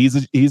 He's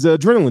an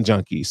adrenaline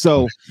junkie.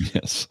 So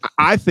yes.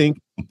 I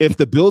think if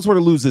the Bills were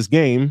to lose this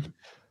game,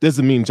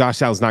 doesn't mean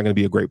Josh Allen's not going to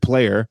be a great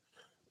player.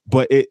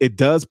 But it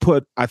does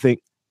put, I think,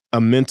 a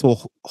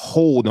mental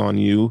hold on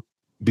you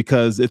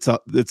because it's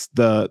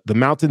the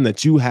mountain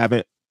that you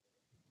haven't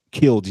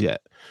killed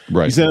yet.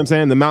 Right. You see what I'm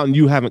saying? The mountain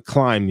you haven't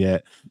climbed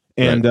yet.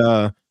 And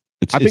I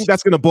think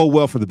that's going to bode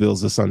well for the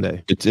Bills this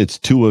Sunday. It's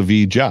Tua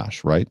v.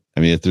 Josh, right?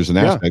 I mean, if there's an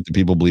aspect that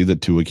people believe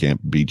that Tua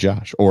can't beat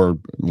Josh, or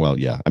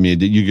I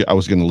mean, I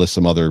was going to list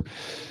some other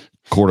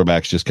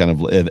quarterbacks just kind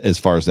of as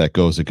far as that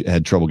goes, it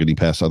had trouble getting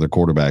past other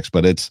quarterbacks,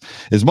 but it's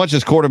as much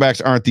as quarterbacks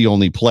aren't the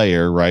only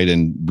player, right?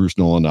 And Bruce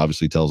Nolan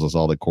obviously tells us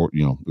all that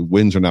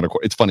wins are not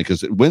it's funny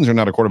because wins are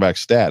not a quarterback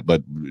stat,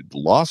 but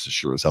losses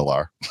sure as hell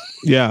are.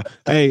 Yeah.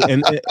 Hey,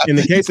 and in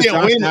the case of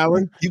Josh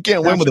Allen, you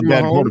can't win with a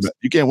bad quarterback.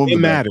 You can't win with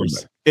a bad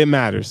quarterback. It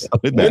matters.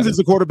 Wins is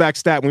a quarterback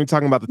stat when you're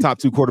talking about the top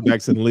 2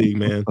 quarterbacks in the league,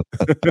 man.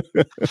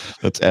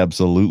 That's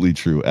absolutely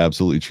true.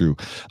 Absolutely true.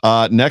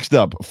 Next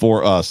up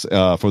for us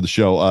for the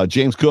show,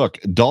 James Cook,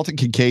 Dalton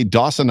Kincaid,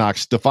 Dawson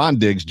Knox, Stephon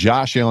Diggs,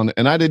 Josh Allen,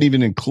 and I didn't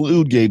even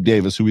include Gabe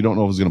Davis, who we don't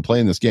know if is going to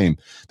play in this game.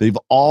 They've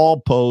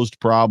all posed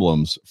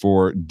problems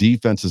for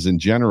defenses in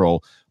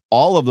general.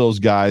 All of those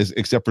guys,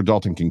 except for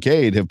Dalton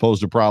Kincaid, have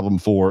posed a problem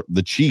for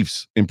the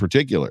Chiefs in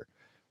particular.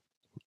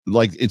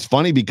 Like, it's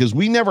funny because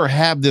we never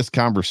have this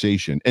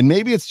conversation, and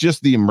maybe it's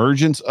just the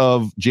emergence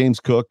of James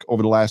Cook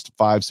over the last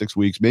 5-6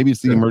 weeks. Maybe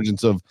it's the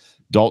emergence of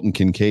Dalton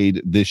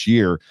Kincaid this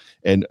year,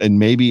 and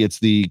maybe it's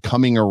the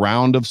coming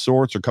around of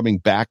sorts or coming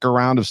back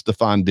around of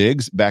Stephon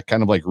Diggs, back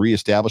kind of like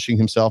reestablishing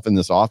himself in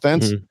this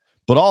offense.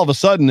 But all of a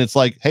sudden, it's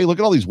like, hey, look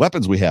at all these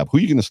weapons we have. Who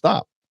are you going to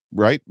stop,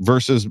 right?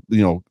 Versus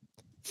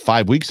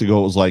 5 weeks ago,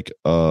 it was like,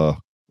 are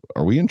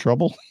we in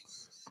trouble?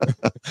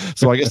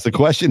 So I guess the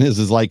question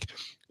is like,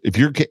 if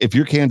you're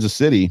Kansas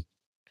City,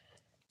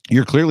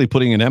 you're clearly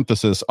putting an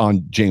emphasis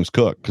on James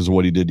Cook because of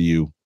what he did to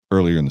you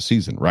earlier in the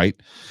season, right?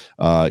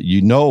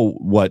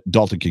 What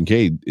Dalton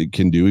Kincaid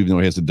can do, even though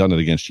he hasn't done it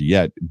against you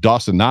yet.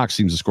 Dawson Knox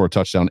seems to score a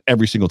touchdown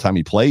every single time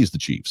he plays the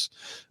Chiefs.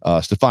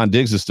 Stephon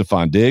Diggs is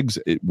Stephon Diggs.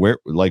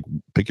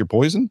 Pick your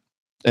poison.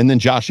 And then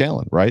Josh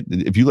Allen, right?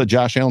 If you let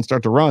Josh Allen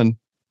start to run.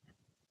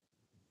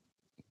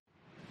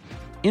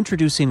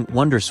 Introducing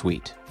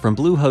Wondersuite from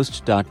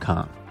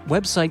Bluehost.com.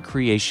 Website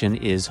creation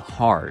is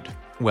hard.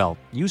 Well,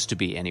 used to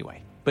be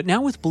anyway. But now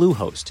with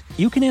Bluehost,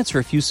 you can answer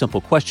a few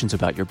simple questions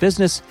about your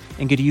business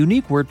and get a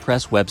unique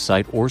WordPress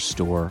website or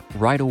store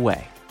right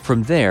away.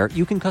 From there,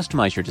 you can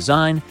customize your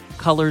design,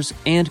 colors,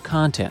 and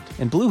content.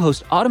 And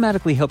Bluehost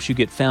automatically helps you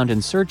get found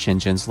in search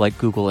engines like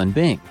Google and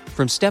Bing.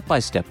 From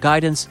step-by-step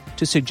guidance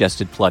to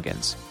suggested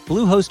plugins,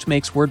 Bluehost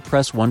makes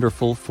WordPress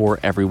wonderful for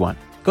everyone.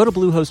 Go to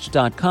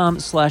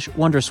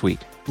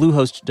bluehost.com/wondersuite.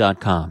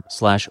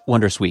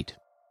 Bluehost.com/wondersuite.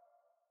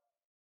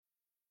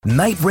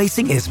 Night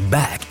racing is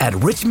back at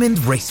Richmond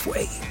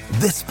Raceway.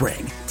 This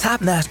spring,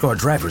 top NASCAR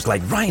drivers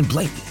like Ryan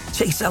Blaney,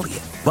 Chase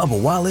Elliott,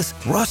 Bubba Wallace,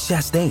 Ross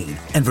Chastain,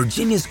 and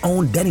Virginia's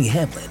own Denny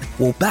Hamlin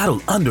will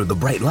battle under the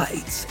bright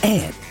lights.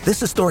 And this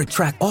historic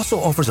track also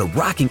offers a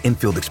rocking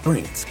infield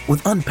experience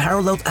with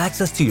unparalleled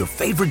access to your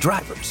favorite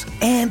drivers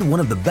and one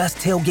of the best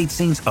tailgate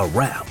scenes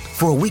around.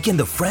 For a weekend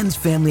of friends,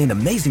 family, and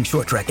amazing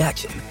short track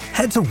action,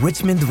 head to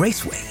Richmond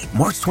Raceway,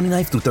 March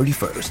 29th through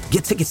 31st.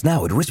 Get tickets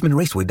now at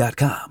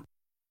richmondraceway.com.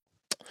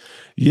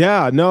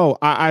 Yeah, no,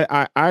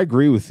 I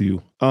agree with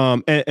you.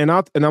 And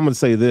I'm going to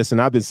say this,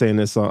 and I've been saying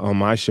this on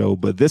my show,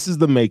 but this is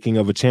the making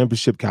of a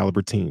championship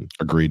caliber team.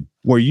 Agreed.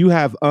 Where you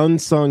have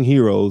unsung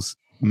heroes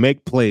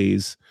make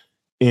plays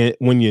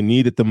when you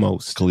need it the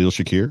most. Khalil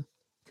Shakir.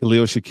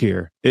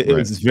 It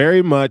was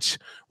very much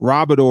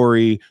Robert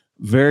Ory,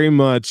 very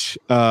much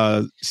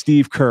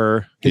Steve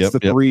Kerr hits the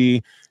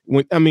three.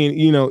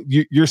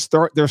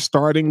 They're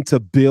starting to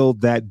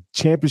build that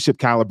championship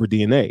caliber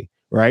DNA,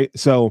 right?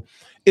 So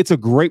it's a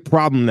great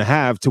problem to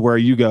have to where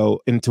you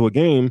go into a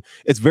game.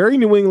 It's very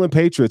New England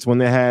Patriots when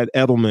they had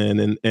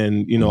Edelman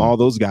and all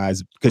those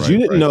guys, because you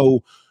didn't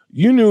know,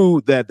 you knew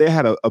that they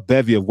had a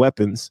bevy of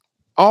weapons,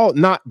 all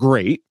not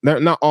great.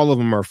 Not all of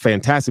them are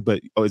fantastic,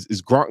 but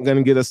is Gronk going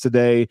to get us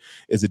today?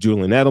 Is it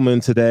Julian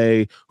Edelman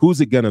today?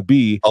 Who's it going to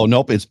be? Oh,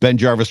 nope. It's Ben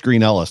Jarvis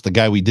Green Ellis, the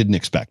guy we didn't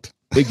expect.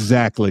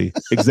 Exactly.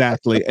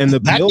 And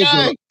the Bills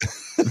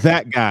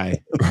that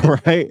guy,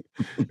 right?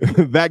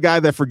 That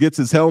guy that forgets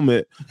his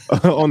helmet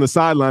on the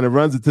sideline and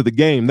runs into the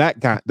game. That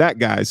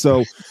guy.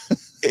 So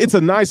it's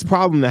a nice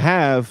problem to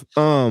have.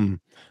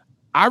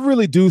 I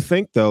really do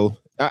think, though,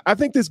 I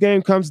think this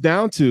game comes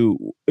down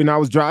to, and I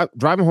was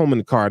driving home in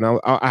the car, and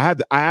I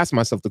asked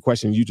myself the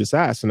question you just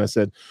asked, and I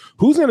said,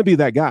 who's going to be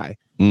that guy?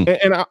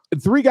 And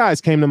three guys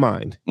came to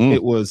mind.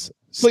 It was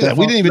we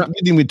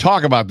didn't even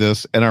talk about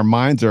this, and our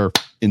minds are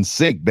in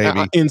sync,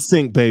 baby. In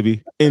sync,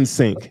 baby. In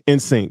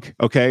sync.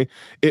 Okay.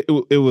 It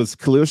was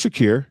Khalil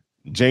Shakir,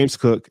 James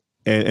Cook,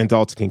 and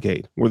Dalton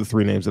Kincaid were the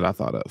three names that I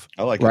thought of.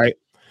 I like right.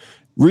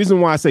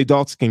 Reason why I say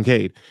Dalton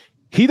Kincaid,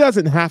 he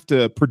doesn't have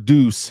to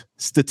produce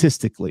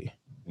statistically,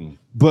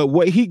 but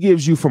what he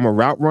gives you from a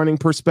route running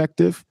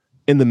perspective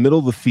in the middle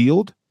of the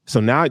field.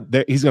 So now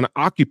he's going to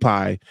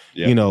occupy,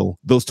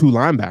 those two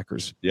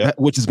linebackers,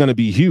 which is going to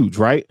be huge,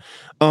 right?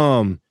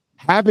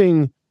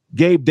 Having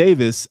Gabe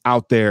Davis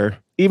out there,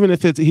 even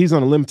if he's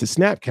on a limited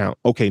snap count,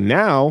 okay,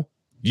 now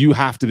you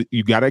got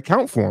to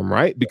account for him,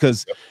 right?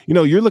 Because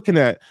you're looking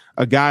at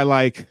a guy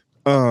like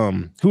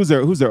who's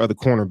their other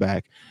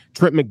cornerback,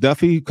 Trent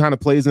McDuffie, who kind of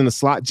plays in the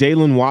slot,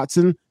 Jalen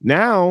Watson.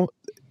 Now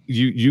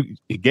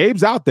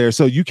Gabe's out there,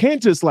 so you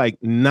can't just like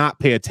not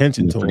pay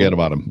attention to him. Forget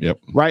about him. Yep.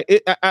 Right.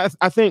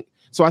 I think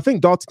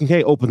Dalton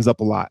Kincaid opens up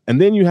a lot, and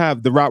then you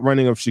have the route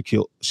running of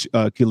Khalil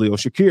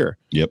Shakir.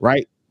 Yep.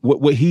 Right.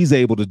 What he's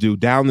able to do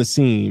down the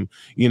seam,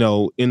 in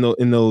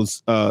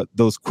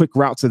those quick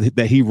routes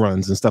that he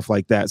runs and stuff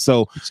like that.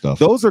 So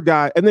those are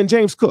guys, and then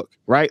James Cook,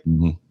 right?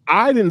 Mm-hmm.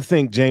 I didn't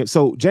think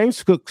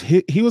James Cook,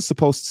 he was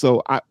supposed to.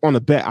 So on a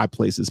bet I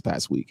placed this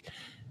past week,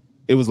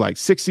 it was like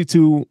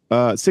 62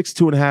 and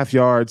a half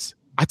yards.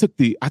 I took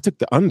the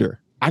under.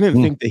 I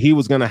didn't think that he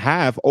was going to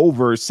have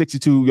over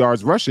 62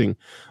 yards rushing,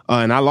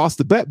 and I lost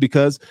the bet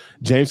because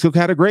James Cook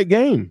had a great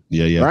game.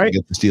 Yeah, right.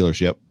 Get the Steelers.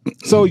 Yep.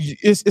 So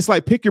it's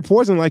like pick your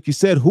poison, like you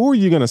said. Who are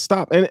you going to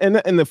stop?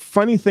 And the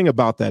funny thing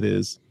about that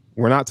is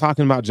we're not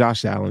talking about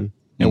Josh Allen,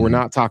 and we're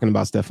not talking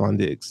about Stephon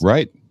Diggs.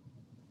 Right.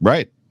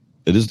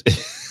 It is.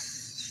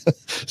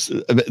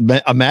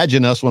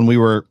 Imagine us when we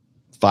were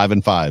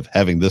 5-5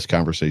 having this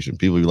conversation.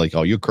 People would be like,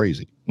 "Oh, you're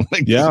crazy."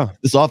 Like,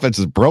 this offense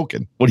is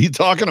broken. What are you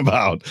talking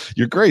about?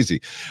 You're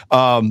crazy.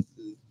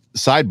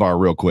 Sidebar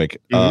real quick.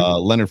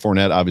 Leonard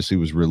Fournette obviously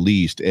was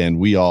released, and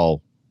we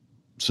all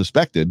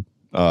suspected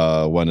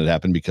when it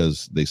happened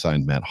because they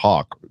signed Matt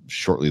Hawk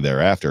shortly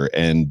thereafter.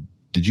 And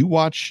did you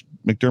watch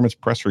McDermott's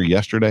presser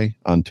yesterday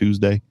on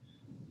Tuesday?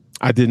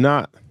 I did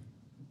not.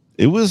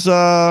 It was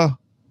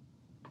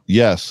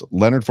yes,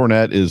 Leonard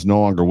Fournette is no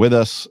longer with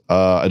us.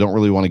 I don't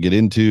really want to get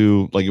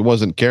into, like, it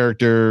wasn't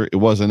character. It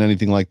wasn't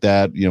anything like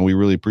that. We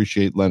really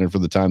appreciate Leonard for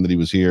the time that he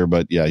was here,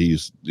 but yeah,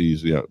 he's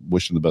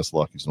wishing the best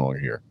luck. He's no longer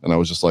here. And I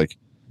was just like,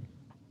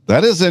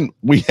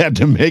 we had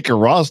to make a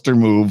roster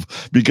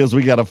move because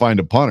we got to find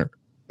a punter.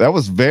 That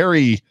was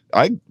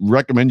I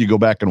recommend you go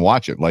back and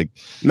watch it. Like,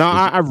 no,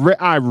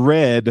 I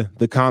read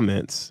the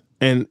comments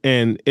and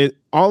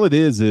all it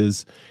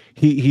is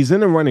he's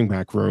in the running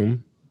back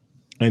room.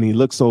 And he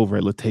looks over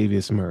at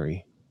Latavius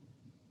Murray.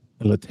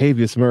 And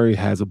Latavius Murray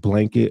has a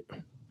blanket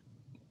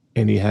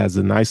and he has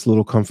a nice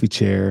little comfy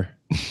chair.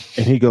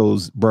 And he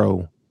goes,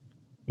 "Bro,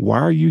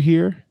 why are you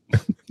here?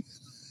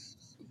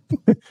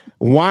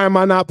 Why am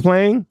I not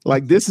playing?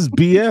 Like, this is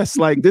BS.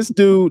 Like, this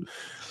dude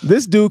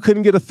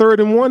couldn't get a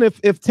 3rd and 1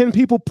 if 10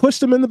 people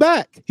pushed him in the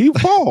back.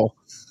 He'd fall.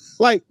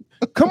 Like,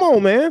 come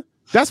on, man.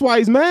 That's why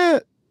he's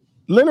mad.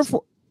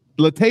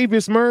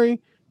 Latavius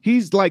Murray,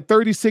 he's like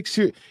 36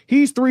 years.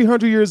 He's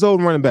 300 years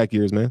old in running back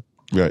years, man.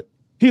 Right.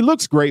 He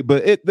looks great,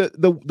 but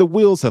the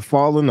wheels have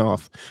fallen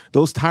off.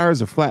 Those tires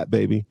are flat,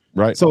 baby.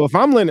 Right. So if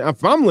I'm Leonard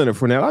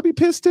Fournette, I'd be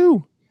pissed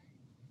too.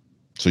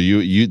 So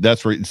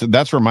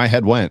that's where my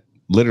head went,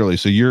 literally.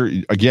 So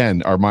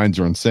again, our minds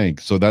are in sync.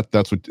 So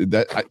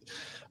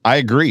I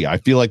agree. I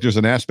feel like there's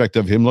an aspect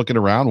of him looking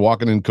around,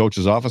 walking in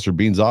coach's office or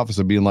Bean's office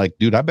and being like,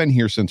 "Dude, I've been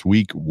here since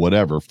week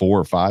whatever, 4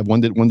 or 5.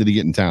 When did he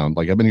get in town?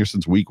 Like, I've been here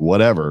since week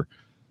whatever.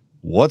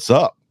 What's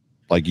up?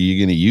 Like, are you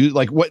going to use,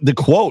 like, what the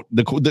quote,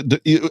 I don't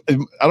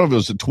know if it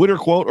was a Twitter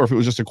quote or if it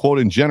was just a quote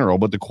in general,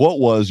 but the quote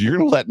was, "You're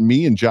going to let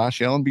me and Josh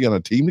Allen be on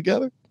a team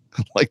together?"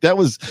 Like,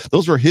 those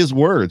were his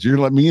words. "You're going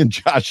to let me and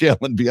Josh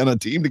Allen be on a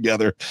team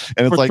together."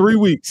 And it's for like 3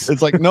 weeks.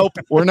 It's like, nope,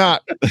 we're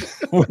not.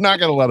 We're not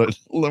going to let it.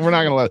 We're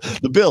not going to let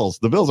it. The Bills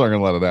aren't going to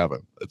let it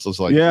happen. It's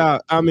just like, yeah,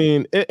 I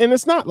mean, and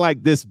it's not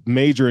like this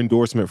major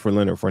endorsement for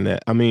Leonard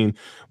Fournette. I mean,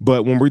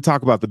 but when we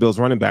talk about the Bills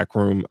running back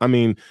room, I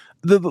mean,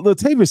 the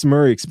Latavius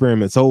Murray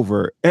experiment's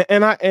over.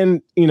 And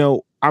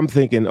I'm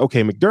thinking,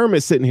 okay,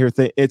 McDermott's sitting here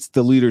it's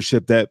the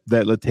leadership that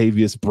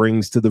Latavius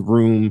brings to the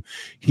room.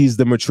 He's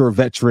the mature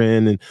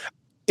veteran, and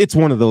it's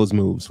one of those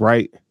moves,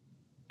 right?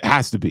 It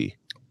has to be.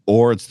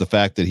 Or it's the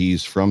fact that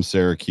he's from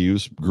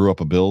Syracuse, grew up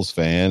a Bills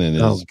fan, and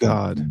is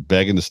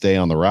begging to stay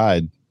on the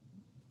ride.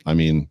 I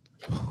mean,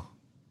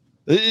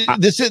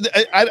 This is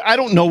I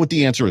don't know what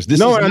the answer is.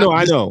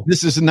 I know.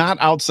 This is not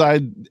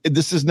outside.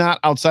 This is not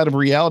outside of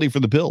reality for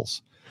the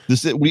Bills.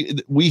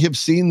 We have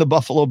seen the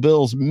Buffalo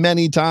Bills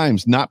many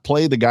times not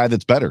play the guy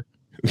that's better.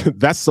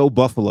 That's so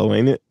Buffalo,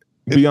 ain't it?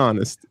 Be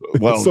honest.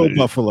 Well, so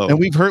Buffalo. And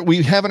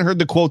we haven't heard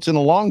the quotes in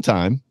a long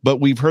time, but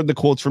we've heard the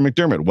quotes from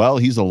McDermott. Well,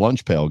 he's a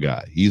lunch pail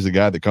guy. He's a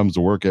guy that comes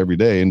to work every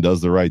day and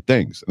does the right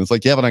things. And it's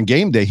like, yeah, but on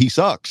game day, he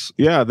sucks.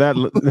 Yeah, that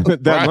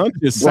lunch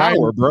is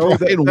sour, bro.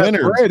 Brian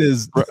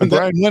Winters,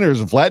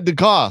 Vlad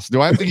DeCoste. Do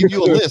I have to give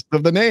you a list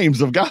of the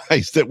names of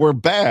guys that were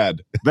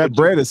bad? That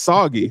bread is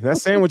soggy. That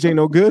sandwich ain't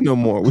no good no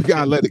more. We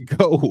gotta let it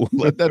go.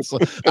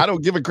 I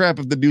don't give a crap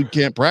if the dude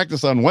can't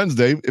practice on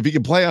Wednesday. If he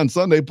can play on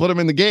Sunday, put him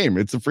in the game.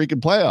 It's the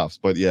freaking playoffs.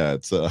 But yeah,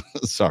 it's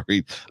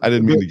sorry, I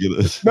didn't mean to get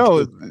this.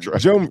 No,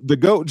 the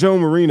GOAT Joe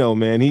Marino,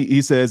 man.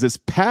 He says it's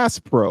pass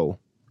pro.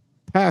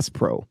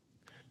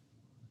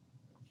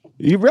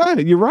 You're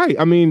right.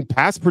 I mean,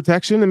 pass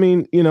protection. I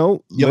mean, Yeah,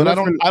 but I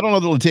don't know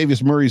that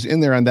Latavius Murray's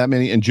in there on that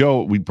many. And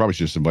Joe, we probably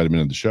should just invite him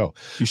into the show.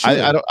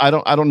 I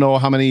don't know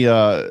how many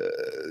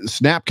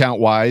snap count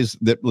wise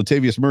that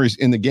Latavius Murray's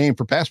in the game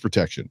for pass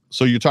protection.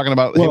 So you're talking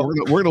about, hey,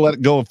 we're gonna let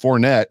it go of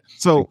Fournette,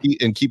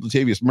 and keep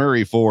Latavius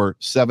Murray for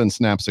 7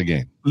 snaps a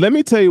game. Let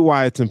me tell you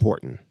why it's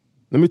important.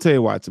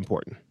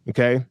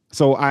 Okay,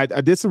 so I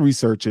did some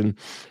research and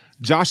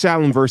Josh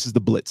Allen versus the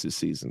blitz this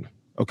season.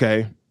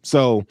 Okay,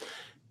 so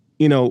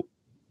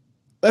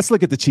let's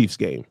look at the Chiefs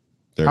game.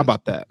 How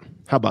about that?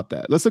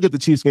 Let's look at the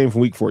Chiefs game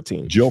from week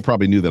 14. Joe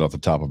probably knew that off the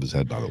top of his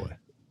head, by the way.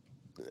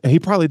 He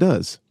probably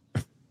does.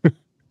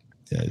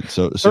 Yeah,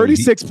 so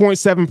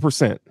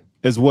 36.7%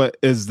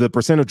 is the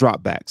percent of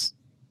dropbacks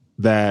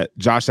that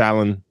Josh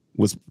Allen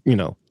was,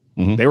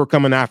 they were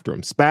coming after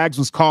him. Spags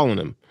was calling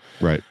him.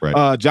 Right.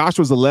 Josh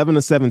was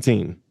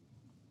 11-17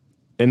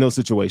 in those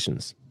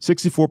situations.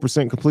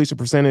 64% completion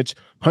percentage,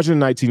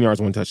 119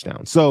 yards, 1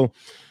 touchdown. So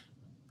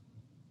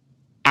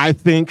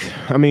Latavius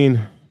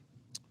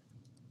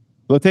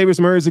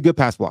Murray is a good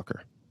pass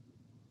blocker.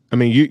 I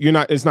mean, you're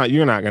not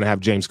going to have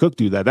James Cook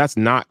do that. That's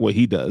not what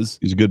he does.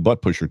 He's a good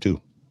butt pusher too.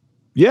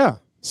 Yeah.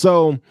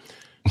 So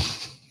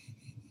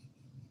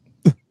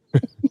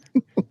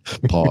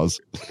pause.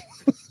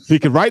 He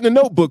can write in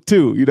a notebook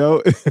too,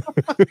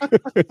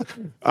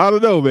 I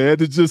don't know, man.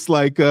 It's just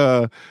like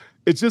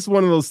it's just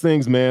one of those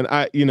things, man.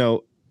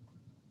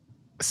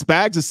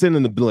 Spags is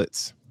sending the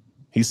blitz.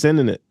 He's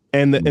sending it.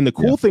 And the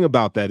cool thing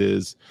about that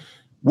is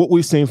what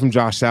we've seen from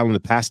Josh Allen the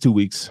past 2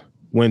 weeks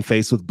when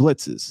faced with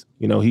blitzes.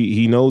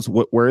 He knows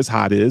where his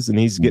hot is and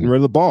he's getting rid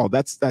of the ball.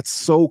 That's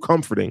so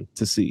comforting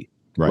to see.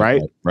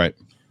 Right.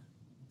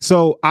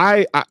 So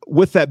I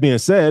with that being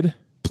said,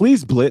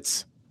 please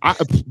blitz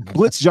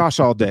Josh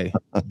all day,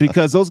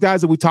 because those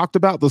guys that we talked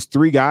about, those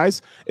 3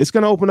 guys, it's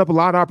going to open up a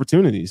lot of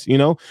opportunities. You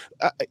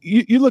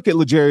look at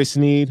L'Jarius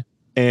Sneed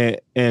and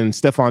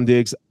Stephon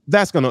Diggs,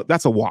 that's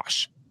a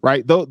wash.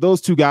 Right.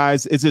 Those 2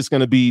 guys, it's just going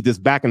to be this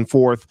back and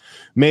forth.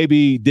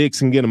 Maybe Diggs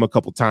can get him a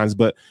couple times,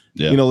 but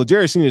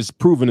L'Jarius Sneed has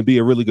proven to be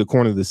a really good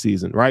corner this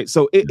season. Right.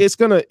 So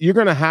you're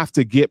going to have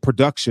to get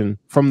production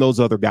from those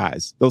other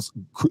guys,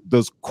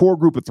 those core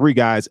group of 3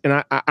 guys.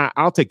 And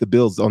I'll take the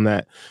Bills on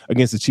that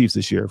against the Chiefs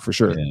this year for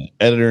sure. Yeah.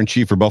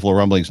 Editor-in-chief for Buffalo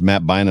Rumblings,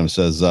 Matt Bynum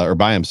says,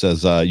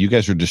 you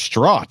guys are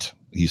distraught,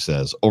 he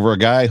says, over a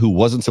guy who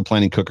wasn't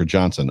supplanting Cook or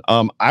Johnson.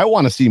 I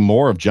want to see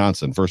more of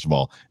Johnson, first of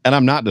all, and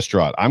I'm not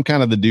distraught. I'm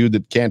kind of the dude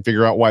that can't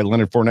figure out why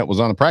Leonard Fournette was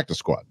on the practice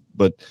squad.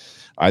 But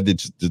I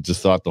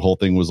just thought the whole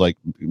thing was like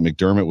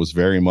McDermott was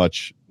very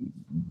much,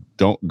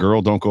 don't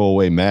go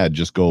away mad,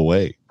 just go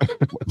away.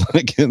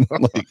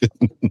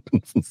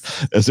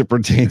 As it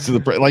pertains to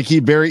like he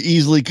very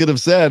easily could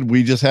have said,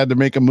 we just had to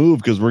make a move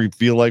because we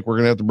feel like we're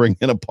going to have to bring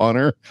in a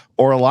punter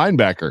or a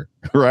linebacker,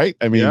 right?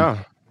 I mean,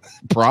 yeah.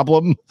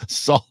 Problem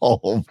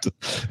solved.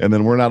 And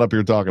then we're not up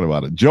here talking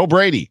about it. Joe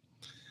Brady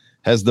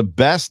has the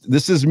best.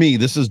 This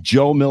is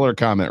Joe Miller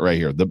comment right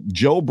here.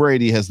 Joe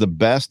Brady has the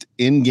best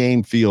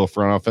in-game feel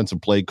for an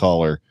offensive play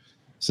caller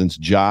since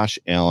Josh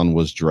Allen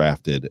was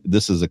drafted.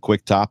 This is a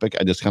quick topic.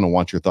 I just kind of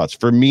want your thoughts.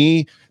 For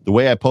me, the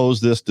way I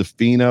posed this to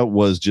Fina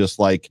was just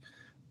like,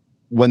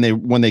 when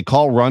they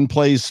call run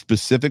plays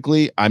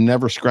specifically, I'm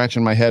never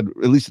scratching my head,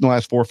 at least in the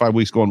last 4 or 5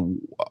 weeks, going,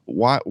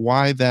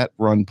 why that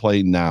run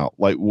play now?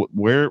 Like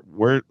where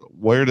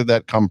did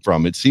that come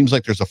from? It seems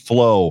like there's a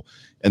flow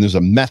and there's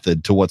a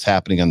method to what's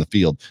happening on the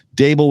field.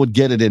 Dable would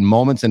get it in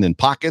moments and in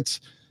pockets,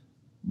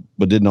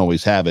 but didn't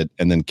always have it.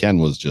 And then Ken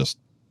was just,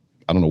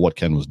 I don't know what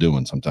Ken was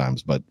doing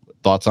sometimes, but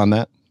thoughts on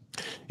that?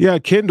 Yeah,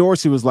 Ken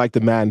Dorsey was like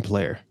the Madden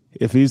player.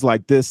 If he's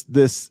like this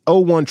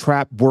 0-1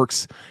 trap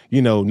works,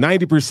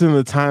 90% of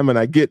the time, and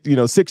I get,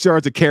 6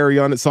 yards of carry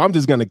on it. So I'm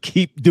just going to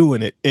keep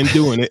doing it and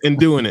doing it and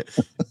doing it.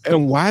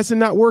 And why is it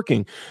not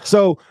working?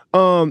 So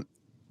from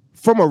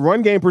a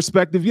run game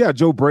perspective, yeah,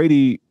 Joe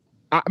Brady,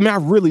 I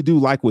really do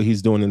like what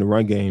he's doing in the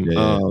run game.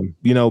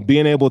 Yeah.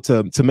 Being able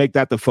to make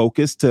that the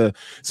focus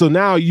so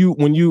now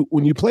when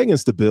you play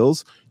against the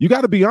Bills, you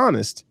got to be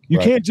honest. You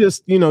can't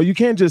just,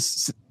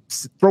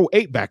 throw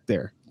 8 back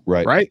there.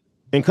 Right.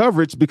 In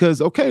coverage, because,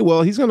 okay,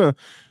 well, he's going to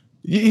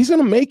He's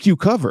going to make you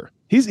cover.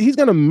 He's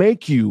going to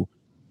make you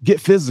get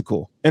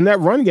physical. And that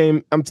run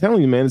game, I'm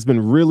telling you, man, it's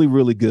been really,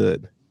 really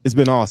good. It's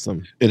been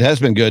awesome. It has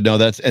been good. No,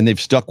 and they've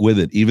stuck with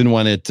it, even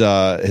when it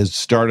has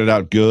started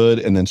out good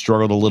and then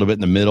struggled a little bit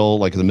in the middle,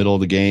 like in the middle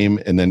of the game,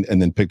 and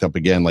then picked up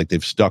again. Like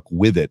they've stuck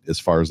with it as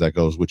far as that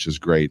goes, which is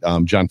great.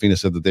 John Fina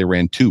said that they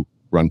ran two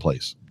run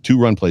plays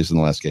in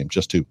the last game,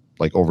 just two,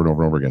 like over and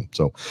over and over again.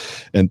 So,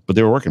 but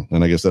they were working,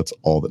 and I guess that's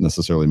all that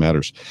necessarily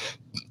matters.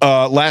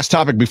 Last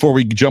topic before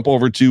we jump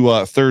over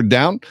to third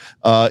down.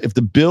 If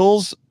the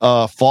Bills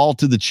fall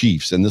to the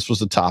Chiefs, and this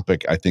was a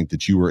topic I think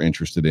that you were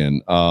interested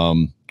in.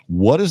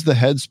 What is the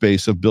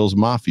headspace of Bills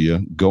Mafia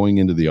going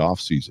into the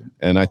offseason?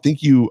 And I think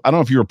I don't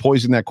know if you were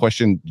posing that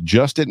question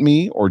just at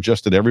me or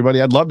just at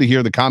everybody. I'd love to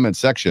hear the comment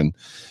section.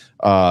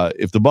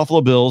 If the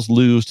Buffalo Bills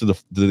lose to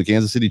the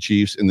Kansas City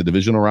Chiefs in the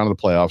divisional round of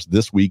the playoffs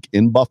this week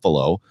in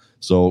Buffalo,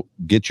 so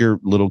get your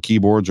little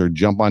keyboards or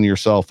jump on your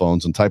cell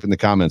phones and type in the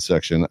comment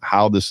section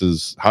how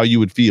you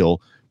would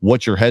feel,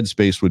 what your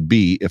headspace would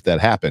be if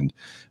that happened.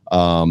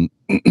 And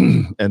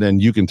then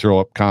you can throw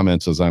up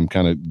comments as I'm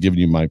kind of giving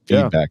you my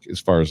feedback. As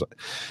far as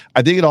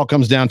I think it all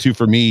comes down to,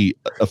 for me,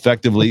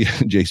 effectively,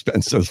 Jay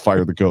Spence says,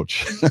 fire the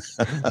coach.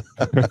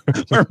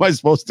 Where am I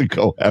supposed to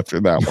go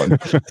after that one?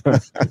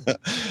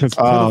 Let's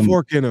put a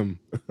fork in him.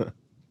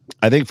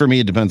 I think for me,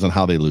 it depends on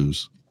how they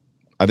lose.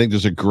 I think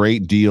there's a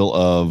great deal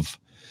of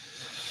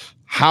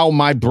how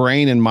my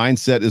brain and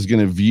mindset is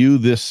going to view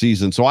this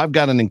season. So I've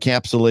got an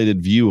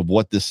encapsulated view of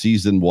what this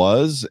season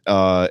was,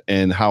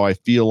 and how I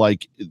feel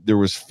like there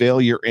was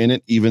failure in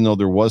it, even though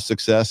there was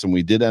success, and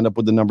we did end up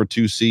with the number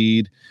 2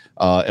 seed,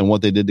 and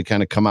what they did to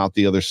kind of come out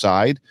the other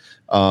side.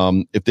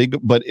 If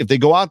they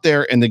go out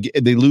there and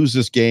they lose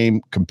this game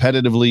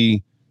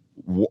competitively,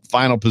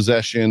 final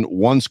possession,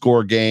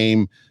 1-score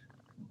game,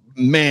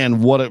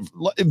 man,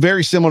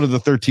 very similar to the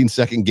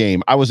 13-second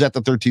game. I was at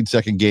the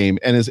 13-second game,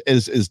 and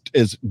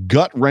as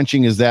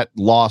gut-wrenching as that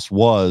loss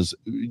was,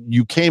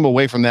 you came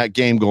away from that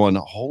game going,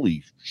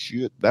 holy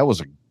shit, that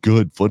was a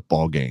good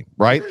football game,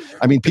 right?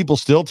 I mean, people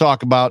still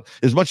talk about,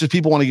 as much as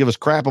people want to give us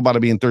crap about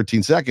it being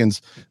 13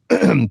 seconds,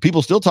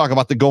 people still talk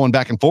about the going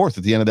back and forth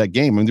at the end of that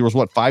game. I mean, there was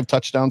 5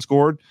 touchdowns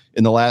scored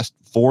in the last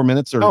 4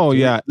 minutes? Or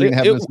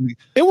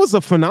it was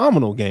a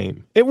phenomenal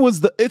game.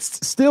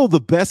 It's still the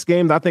best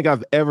game that I think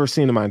I've ever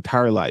seen in my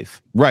entire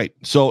life. Right.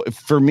 So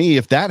for me,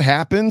 if that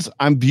happens,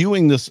 I'm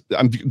going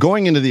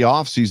into the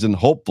offseason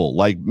hopeful.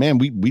 Like, man,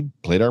 we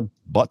played our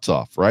butts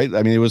off, right?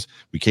 I mean,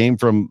 we came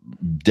from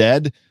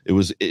dead. It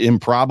was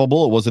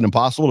improbable. It wasn't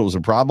impossible. It was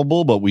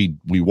improbable, but we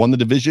won the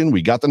division.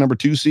 We got the number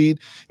 2 seed,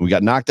 and we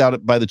got knocked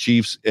out by the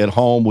Chiefs at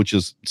home, which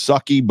is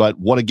sucky, but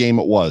what a game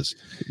it was.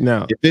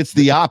 No, if it's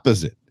the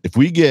opposite, if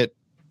we get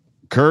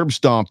curb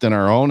stomped in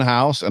our own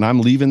house and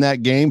I'm leaving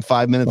that game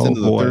 5 minutes into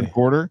the third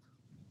quarter.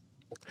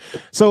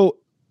 So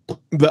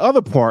the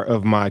other part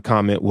of my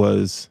comment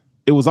was,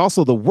 it was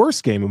also the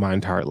worst game of my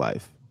entire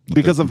life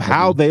because of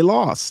how they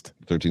lost.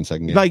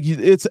 13-second game. Like,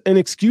 it's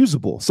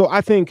inexcusable. So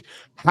I think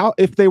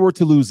if they were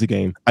to lose the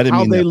game, I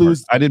didn't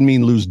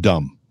mean lose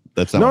dumb.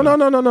 That's not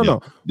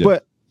no. Yeah.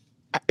 But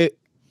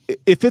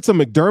if it's a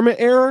McDermott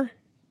error,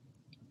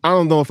 I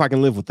don't know if I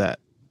can live with that.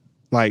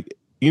 Like,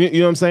 you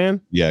know what I'm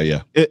saying?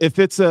 Yeah. If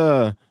it's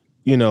a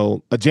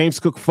James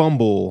Cook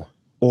fumble,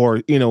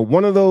 or,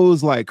 one of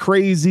those like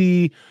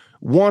crazy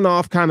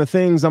one-off kind of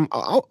things, I'm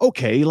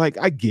okay. Like,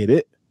 I get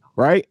it.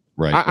 Right.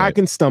 I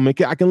can stomach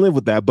it. I can live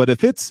with that. But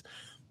if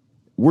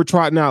we're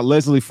trotting out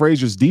Leslie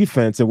Frazier's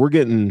defense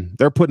and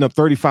they're putting up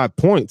 35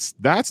 points,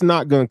 that's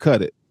not going to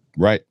cut it.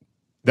 Right.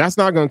 That's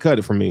not going to cut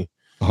it for me.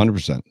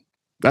 100%.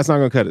 That's not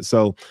going to cut it.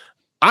 So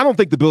I don't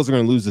think the Bills are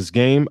going to lose this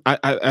game.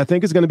 I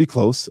think it's going to be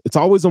close. It's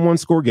always a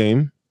 1-score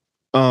game.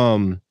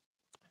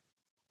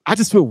 I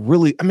just feel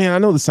really, I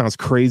know this sounds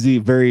crazy,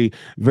 very,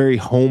 very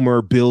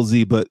Homer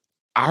Billsy, but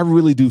I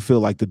really do feel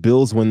like the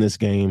Bills win this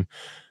game.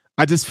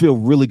 I just feel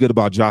really good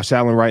about Josh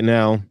Allen right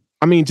now.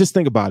 I mean, just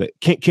think about it.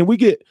 Can we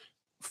get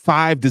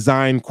 5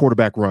 design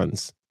quarterback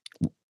runs?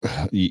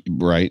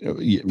 Right.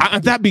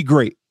 That'd be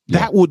great. Yeah.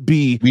 That would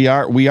be. We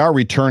are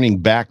returning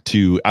back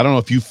to, I don't know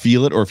if you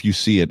feel it or if you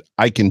see it.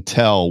 I can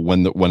tell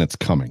when it's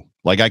coming.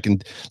 Like, I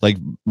can, like,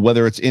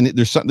 whether it's in it,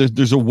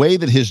 there's a way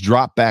that his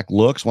drop back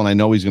looks when I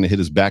know he's going to hit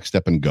his back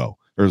step and go,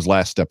 or his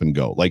last step and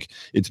go. Like,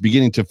 it's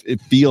beginning to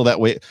feel that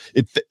way.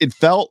 It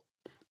felt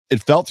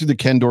through the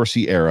Ken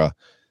Dorsey era.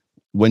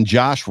 When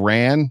Josh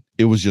ran,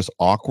 it was just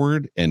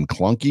awkward and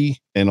clunky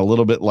and a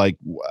little bit like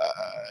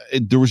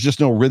there was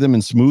just no rhythm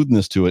and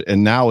smoothness to it.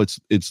 And now it's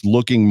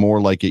looking more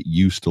like it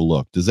used to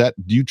look. Do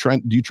you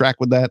track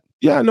with that?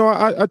 Yeah, no,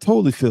 I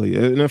totally feel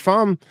you. And if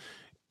I'm,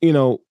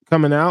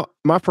 coming out,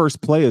 my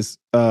first play is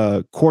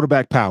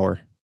quarterback power.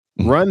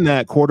 Run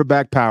that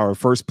quarterback power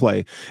first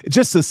play,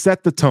 just to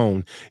set the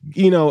tone.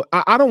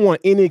 I don't want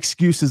any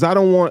excuses. I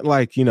don't want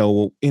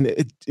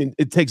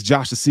it takes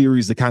Josh a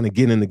series to kind of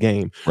get in the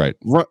game. Right.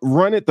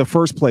 Run it the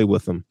first play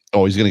with him.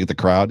 Oh, he's going to get the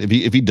crowd.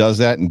 If he does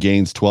that and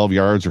gains 12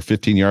 yards or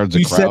 15 yards,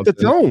 you set the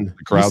tone.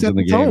 The crowd's in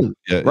the game.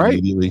 Yeah, right.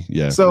 Immediately.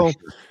 Yeah. So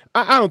sure.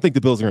 I don't think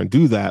the Bills are going to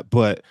do that,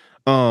 but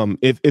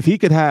If he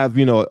could have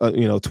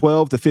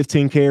 12 to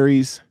 15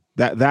 carries,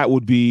 that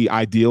would be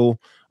ideal.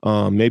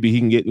 Maybe he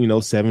can get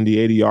 70,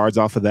 80 yards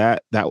off of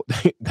that.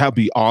 That'd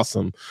be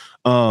awesome.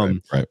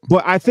 Right.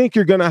 But I think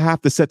you're gonna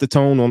have to set the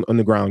tone on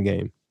the ground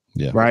game.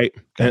 Yeah. Right.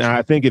 Gotcha. And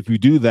I think if you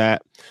do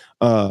that,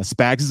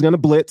 Spags is gonna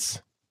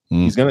blitz.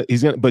 He's gonna,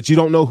 but you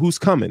don't know who's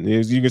coming.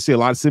 You're gonna see a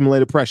lot of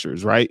simulated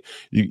pressures, right?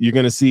 You're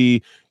gonna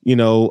see,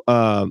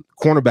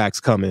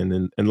 cornerbacks come in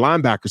and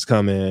linebackers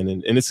come in,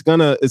 and it's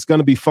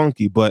gonna be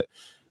funky. But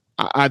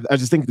I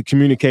just think the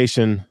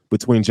communication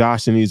between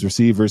Josh and these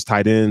receivers,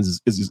 tight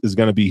ends, is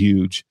gonna be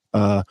huge.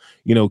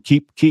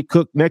 Keep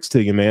Cook next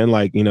to you, man.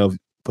 Like,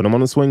 put him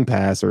on a swing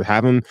pass or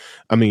have him,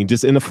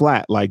 just in the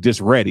flat, like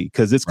just ready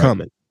because it's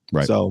coming.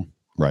 Right. So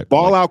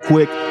ball out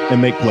quick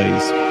and make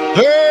plays.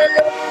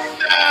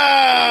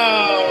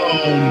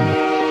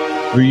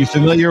 Are you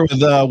familiar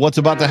with what's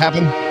about to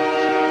happen?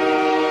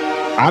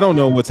 I don't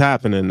know what's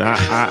happening. The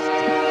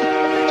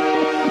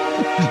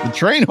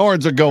train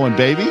horns are going,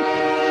 baby.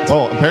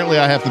 Oh, apparently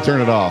I have to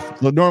turn it off.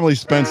 So normally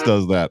Spence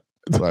does that.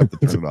 So I have to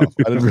turn it off.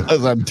 I didn't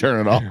realize I had to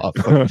turn it off.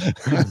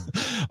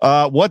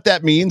 What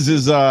that means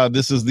is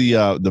this is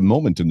the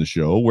moment in the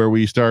show where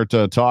we start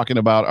talking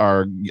about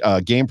our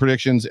game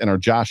predictions and our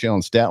Josh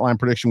Allen stat line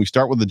prediction. We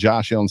start with the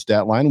Josh Allen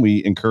stat line.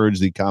 We encourage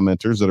the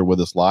commenters that are with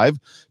us live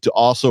to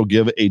also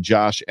give a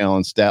Josh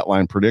Allen stat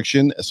line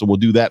prediction. So we'll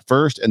do that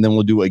first, and then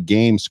we'll do a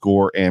game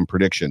score and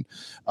prediction.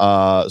 So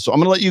I'm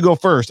going to let you go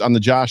first on the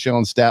Josh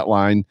Allen stat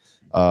line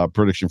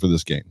prediction for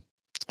this game.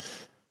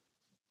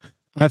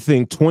 I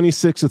think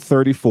 26 of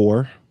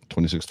 34.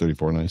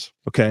 26-34, nice.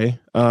 Okay.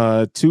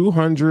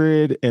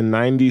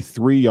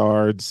 293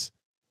 yards,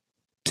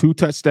 2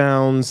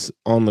 touchdowns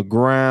on the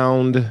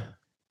ground.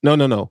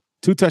 No.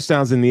 2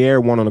 touchdowns in the air,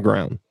 1 on the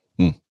ground.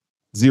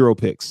 0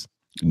 picks.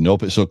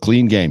 Nope. So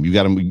clean game. You've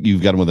got him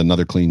with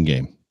another clean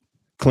game.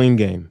 Clean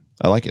game.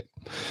 I like it.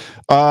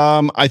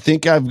 I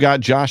think I've got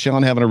Josh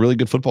Allen having a really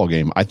good football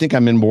game. I think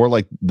I'm in more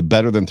like the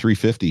better than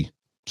 350.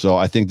 So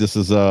I think this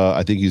is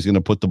I think he's going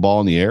to put the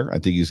ball in the air. I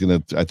think there's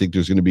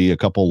going to be a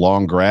couple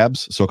long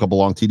grabs. So a couple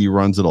long TD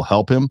runs that'll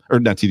help him, or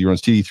not TD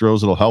runs, TD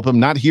throws that'll help him.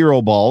 Not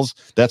hero balls.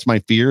 That's my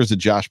fear, is that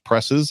Josh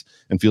presses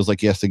and feels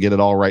like he has to get it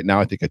all right now.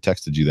 I think I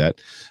texted you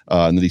that.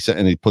 And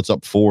then he puts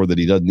up 4 that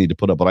he doesn't need to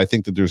put up. But I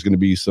think that there's going to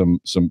be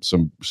some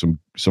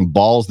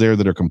balls there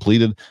that are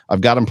completed. I've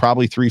got him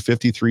probably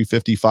 350,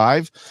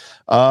 355.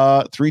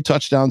 3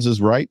 touchdowns is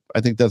right. I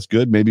think that's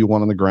good. Maybe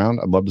 1 on the ground.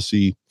 I'd love to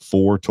see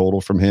 4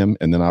 total from him,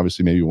 and then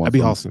obviously maybe 1 That'd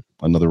be awesome.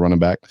 Another running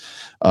back.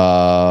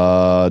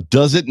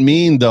 Does it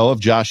mean, though, if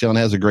Josh Allen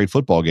has a great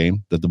football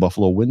game, that the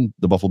Buffalo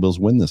Bills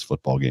win this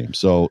football game?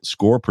 So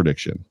score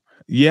prediction.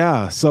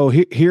 Yeah. So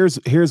here's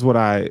what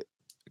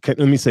let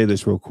me say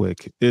this real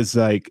quick. Is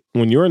like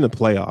when you're in the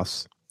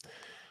playoffs,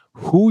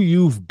 who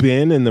you've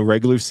been in the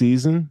regular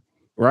season,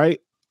 right?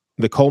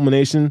 The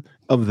culmination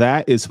of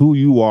that is who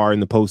you are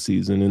in the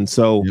postseason. And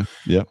so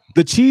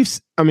the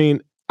Chiefs, I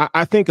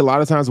think a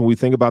lot of times when we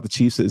think about the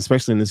Chiefs,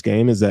 especially in this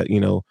game, is that,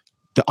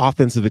 the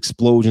offensive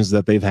explosions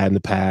that they've had in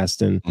the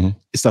past and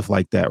stuff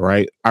like that,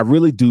 right? I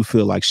really do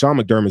feel like Sean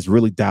McDermott's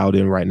really dialed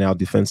in right now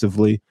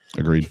defensively.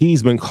 Agreed.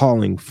 He's been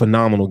calling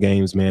phenomenal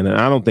games, man.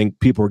 And I don't think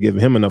people are giving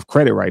him enough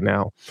credit right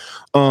now.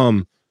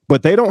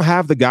 But they don't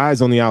have the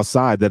guys on the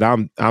outside that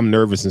I'm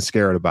nervous and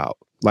scared about.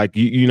 Like,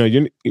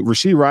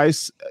 Rashee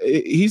Rice,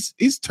 he's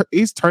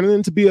turning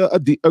into be a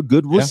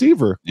good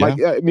receiver. Yeah.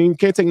 Like,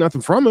 can't take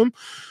nothing from him.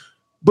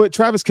 But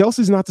Travis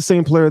Kelce's not the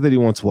same player that he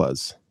once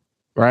was,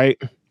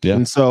 right? Yeah.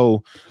 And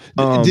so,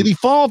 did he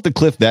fall off the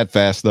cliff that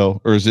fast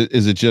though, or is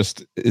it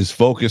just his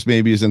focus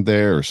maybe isn't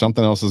there, or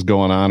something else is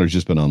going on, or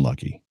just been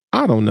unlucky?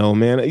 I don't know,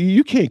 man.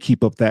 You can't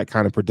keep up that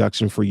kind of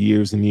production for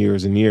years and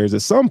years and years.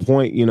 At some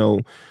point,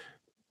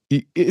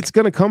 it's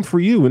going to come for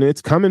you, and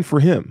it's coming for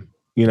him.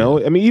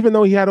 Even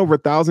though he had over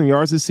 1,000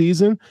 yards this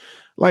season,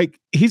 like,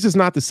 he's just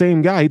not the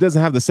same guy. He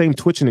doesn't have the same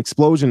twitch and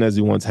explosion as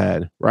he once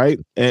had, right?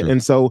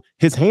 And so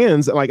his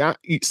hands, like,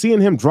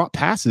 seeing him drop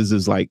passes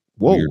is like,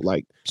 whoa, weird.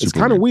 Like, it's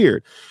kind of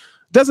weird.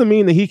 Doesn't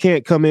mean that he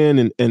can't come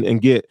in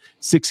and get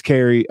 6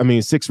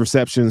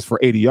 receptions for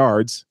 80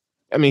 yards.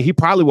 He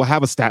probably will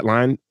have a stat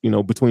line,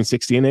 between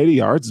 60 and 80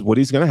 yards is what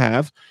he's going to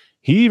have.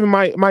 He even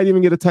might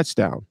even get a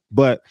touchdown.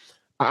 But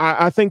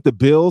I think the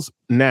Bills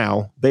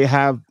now, they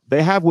have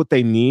what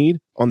they need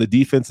on the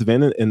defensive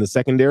end and the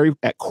secondary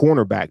at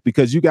cornerback,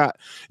 because you got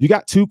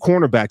 2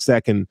 cornerbacks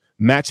that can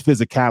match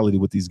physicality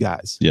with these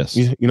guys. Yes.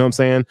 You know what I'm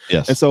saying?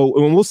 Yes. And so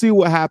we'll see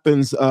what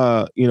happens,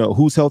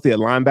 who's healthy at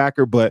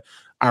linebacker, but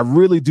I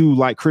really do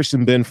like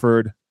Christian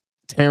Benford,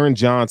 Taron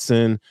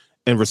Johnson,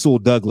 and Rasul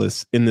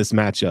Douglas in this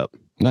matchup.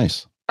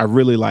 Nice. I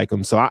really like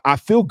them. So I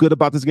feel good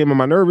about this game.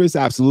 Am I nervous?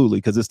 Absolutely,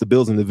 because it's the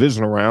Bills in the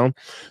divisional round.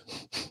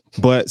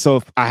 But so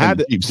if I had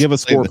to give a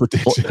score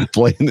prediction,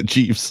 playing the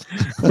Chiefs.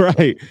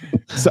 right.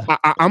 So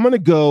I'm going to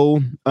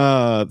go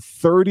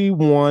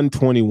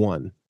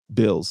 31-21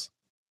 Bills.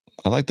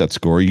 I like that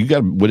score. You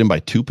got to win by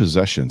 2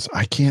 possessions.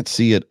 I can't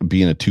see it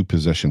being a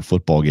 2-possession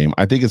football game.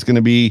 I think it's going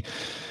to be,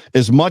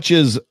 as much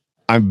as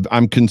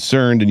I'm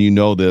concerned, and you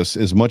know this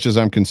as much as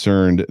I'm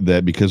concerned,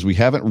 that because we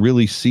haven't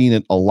really seen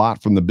it a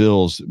lot from the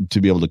Bills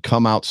to be able to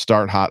come out,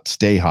 start hot,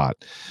 stay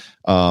hot.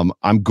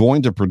 I'm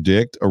going to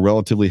predict a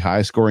relatively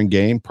high scoring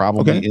game,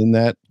 probably in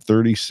that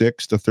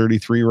 36 to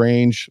 33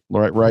 range.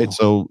 Right. Oh.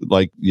 So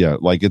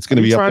it's going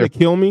to be up there. Trying to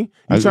kill me?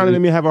 You trying to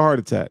make me have a heart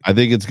attack? I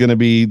think it's going to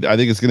be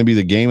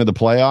the game of the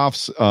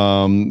playoffs.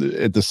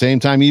 At the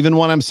same time, even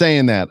when I'm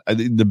saying that,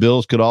 the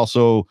Bills could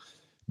also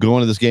go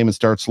into this game and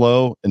start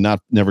slow and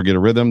never get a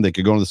rhythm. They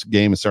could go into this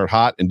game and start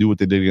hot and do what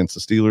they did against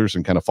the Steelers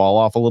and kind of fall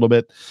off a little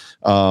bit.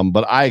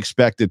 But I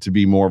expect it to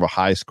be more of a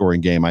high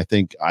scoring game. I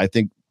think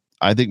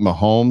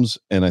Mahomes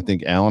and I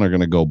think Allen are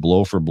going to go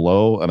blow for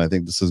blow. And I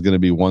think this is going to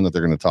be one that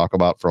they're going to talk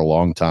about for a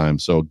long time.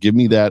 So give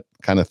me that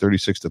kind of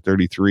 36 to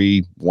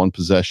 33, one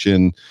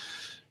possession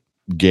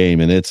game.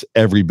 And it's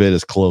every bit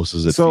as close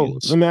as it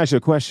feels. Let me ask you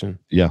a question.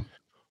 Yeah.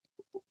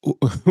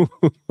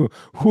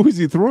 Who is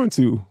he throwing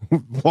to?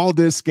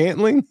 Valdez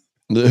Scantling?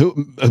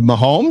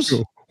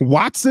 Mahomes?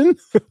 Watson?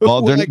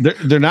 Well,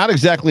 they're not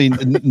exactly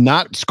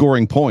not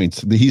scoring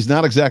points. He's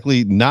not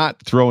exactly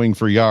not throwing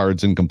for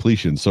yards and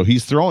completions. So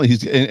he's throwing.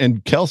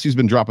 And Kelsey's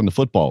been dropping the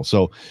football.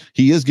 So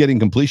he is getting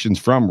completions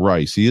from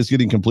Rice. He is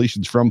getting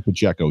completions from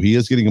Pacheco. He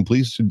is getting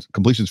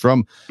completions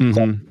from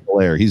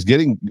Blair. He's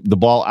getting the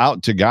ball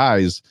out to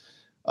guys.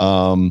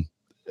 The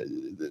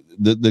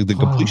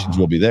completions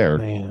will be there.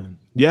 Man.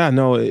 Yeah,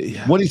 no.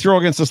 What did he throw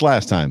against us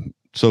last time?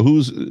 So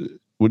do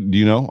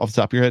you know off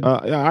the top of your head?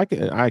 Yeah,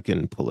 I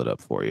can pull it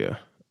up for you.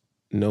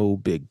 No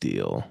big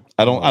deal.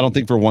 I don't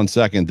think for 1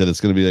 second that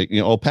it's going to be like,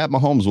 Pat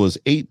Mahomes was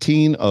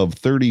 18 of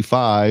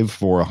 35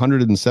 for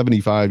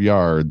 175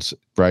 yards,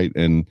 right?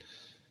 And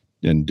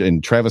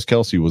Travis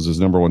Kelce was his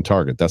number one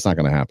target. That's not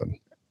going to happen.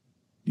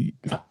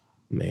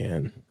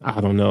 Man, I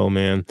don't know,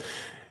 man.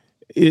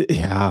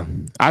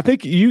 I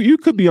think you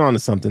could be onto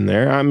something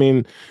there. I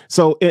mean,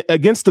 so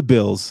against the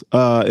Bills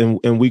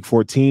in week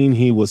 14,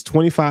 he was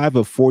 25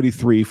 of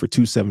 43 for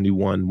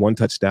 271, one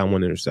touchdown,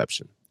 one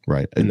interception.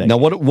 Right. Now,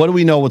 what do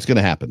we know what's going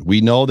to happen?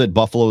 We know that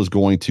Buffalo is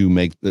going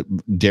to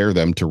dare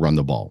them to run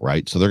the ball,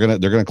 right? So they're going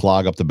to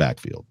clog up the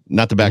backfield,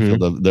 not the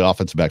backfield, the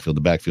offensive backfield,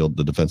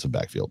 the defensive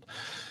backfield.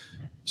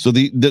 So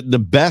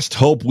the best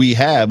hope we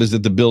have is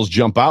that the Bills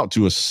jump out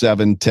to a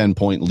 7-10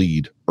 point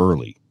lead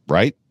early,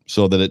 right?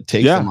 So that it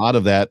takes them out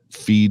of that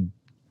feed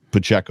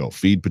Pacheco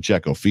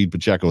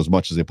as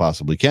much as they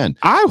possibly can.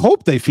 I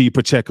hope they feed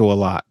Pacheco a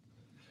lot.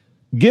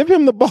 Give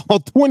him the ball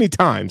 20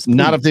 times. Please.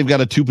 Not if they've got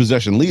a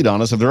 2-possession lead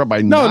on us. If they're up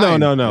by 9.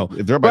 No.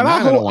 If they're up by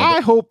 9, I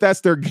hope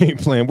that's their game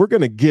plan. We're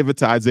going to give it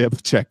to Isaiah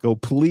Pacheco,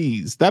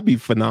 please. That'd be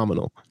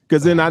phenomenal.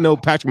 Because then I know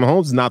Patrick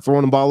Mahomes is not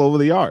throwing the ball over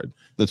the yard.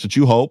 That's what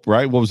you hope,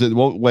 right? What was it?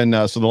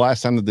 So the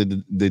last time that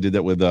they did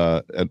that with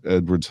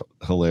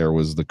Edwards-Helaire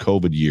was the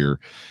COVID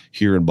year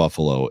here in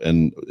Buffalo,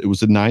 and it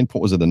was a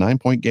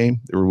 9-point game?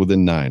 They were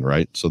within 9,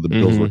 right? So the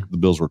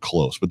Bills were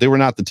close, but they were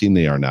not the team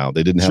they are now.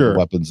 They didn't have the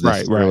weapons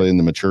necessarily in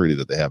the maturity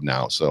that they have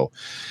now. So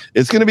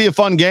it's going to be a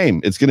fun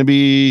game. I'm going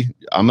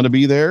to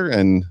be there,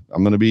 and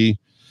I'm going to be.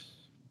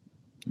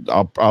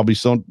 I'll be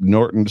so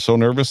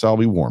nervous. I'll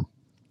be warm.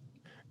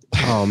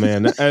 Oh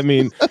man, I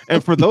mean,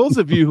 and for those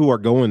of you who are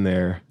going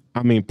there,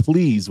 I mean,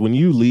 please, when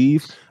you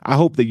leave, I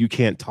hope that you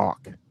can't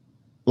talk,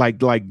 like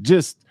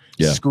just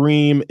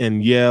scream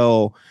and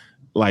yell,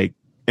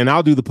 and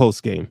I'll do the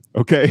post game,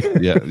 okay?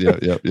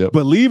 Yeah.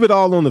 But leave it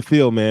all on the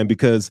field, man,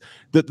 because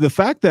the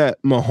fact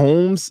that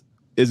Mahomes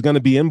is going to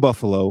be in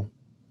Buffalo,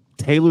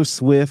 Taylor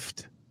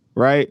Swift,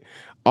 right?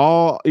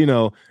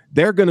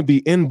 They're going to be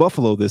in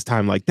Buffalo this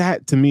time. Like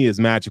that to me is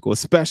magical.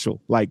 It's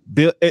special. And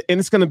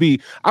it's going to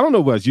be, I don't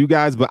know about you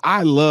guys, but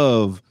I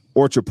love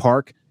Orchard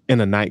Park in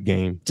a night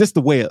game. Just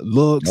the way it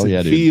looks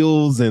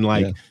feels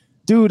and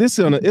dude, it's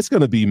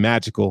going to be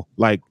magical.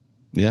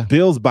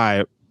 Bills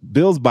by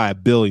a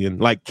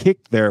billion,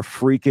 kick their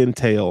freaking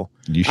tail.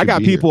 I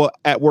got people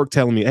at work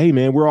telling me, hey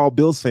man, we're all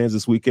Bills fans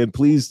this weekend.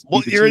 Please.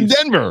 Well, you're in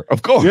Denver,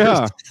 of course.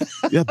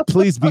 Yeah.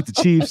 Please beat the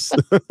Chiefs.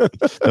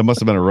 That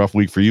must've been a rough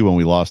week for you when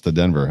we lost to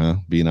Denver, huh?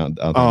 Being out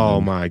there.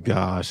 Oh my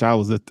gosh. I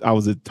was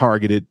a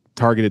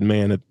targeted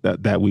man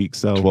that week.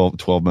 So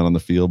 12 men on the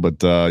field, but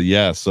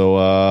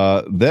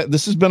so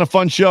this has been a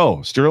fun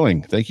show.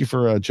 Sterling, thank you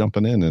for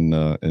jumping in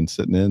and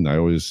sitting in. I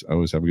always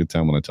have a good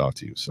time when I talk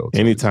to you. So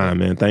anytime,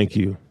 man. Thank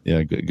you.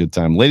 Yeah, good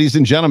time. Ladies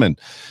and gentlemen,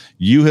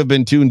 you have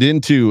been tuned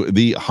into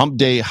the Hump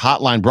Day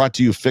Hotline, brought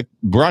to you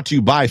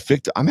by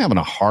Ficta. I'm having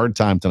a hard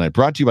time tonight.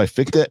 Brought to you by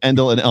Ficta,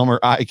 Endel, and Elmer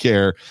Eye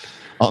Care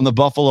on the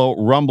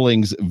Buffalo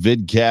Rumblings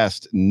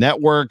Vidcast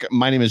Network.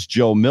 My name is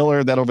Joe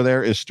Miller. That over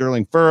there is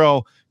Sterling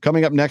Furrow.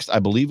 Coming up next, I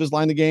believe, is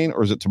Line to Gain,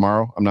 or is it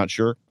tomorrow? I'm not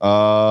sure.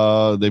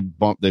 They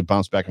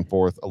bounce back and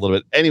forth a little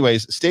bit.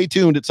 Anyways, stay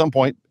tuned at some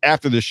point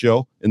after this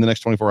show in the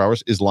next 24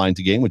 hours is Line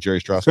to Gain with Jerry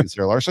Strauss and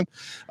Sarah Larson.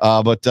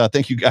 But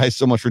thank you guys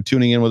so much for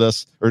tuning in with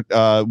us.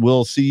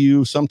 We'll see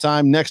you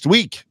sometime next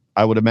week,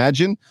 I would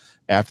imagine,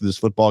 after this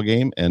football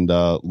game. And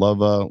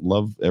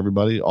love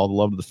everybody, all the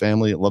love to the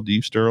family, love to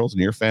you, Sterls,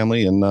 and your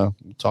family. And we'll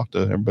talk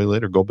to everybody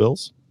later. Go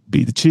Bills.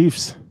 Beat the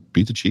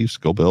Chiefs.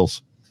 Go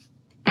Bills.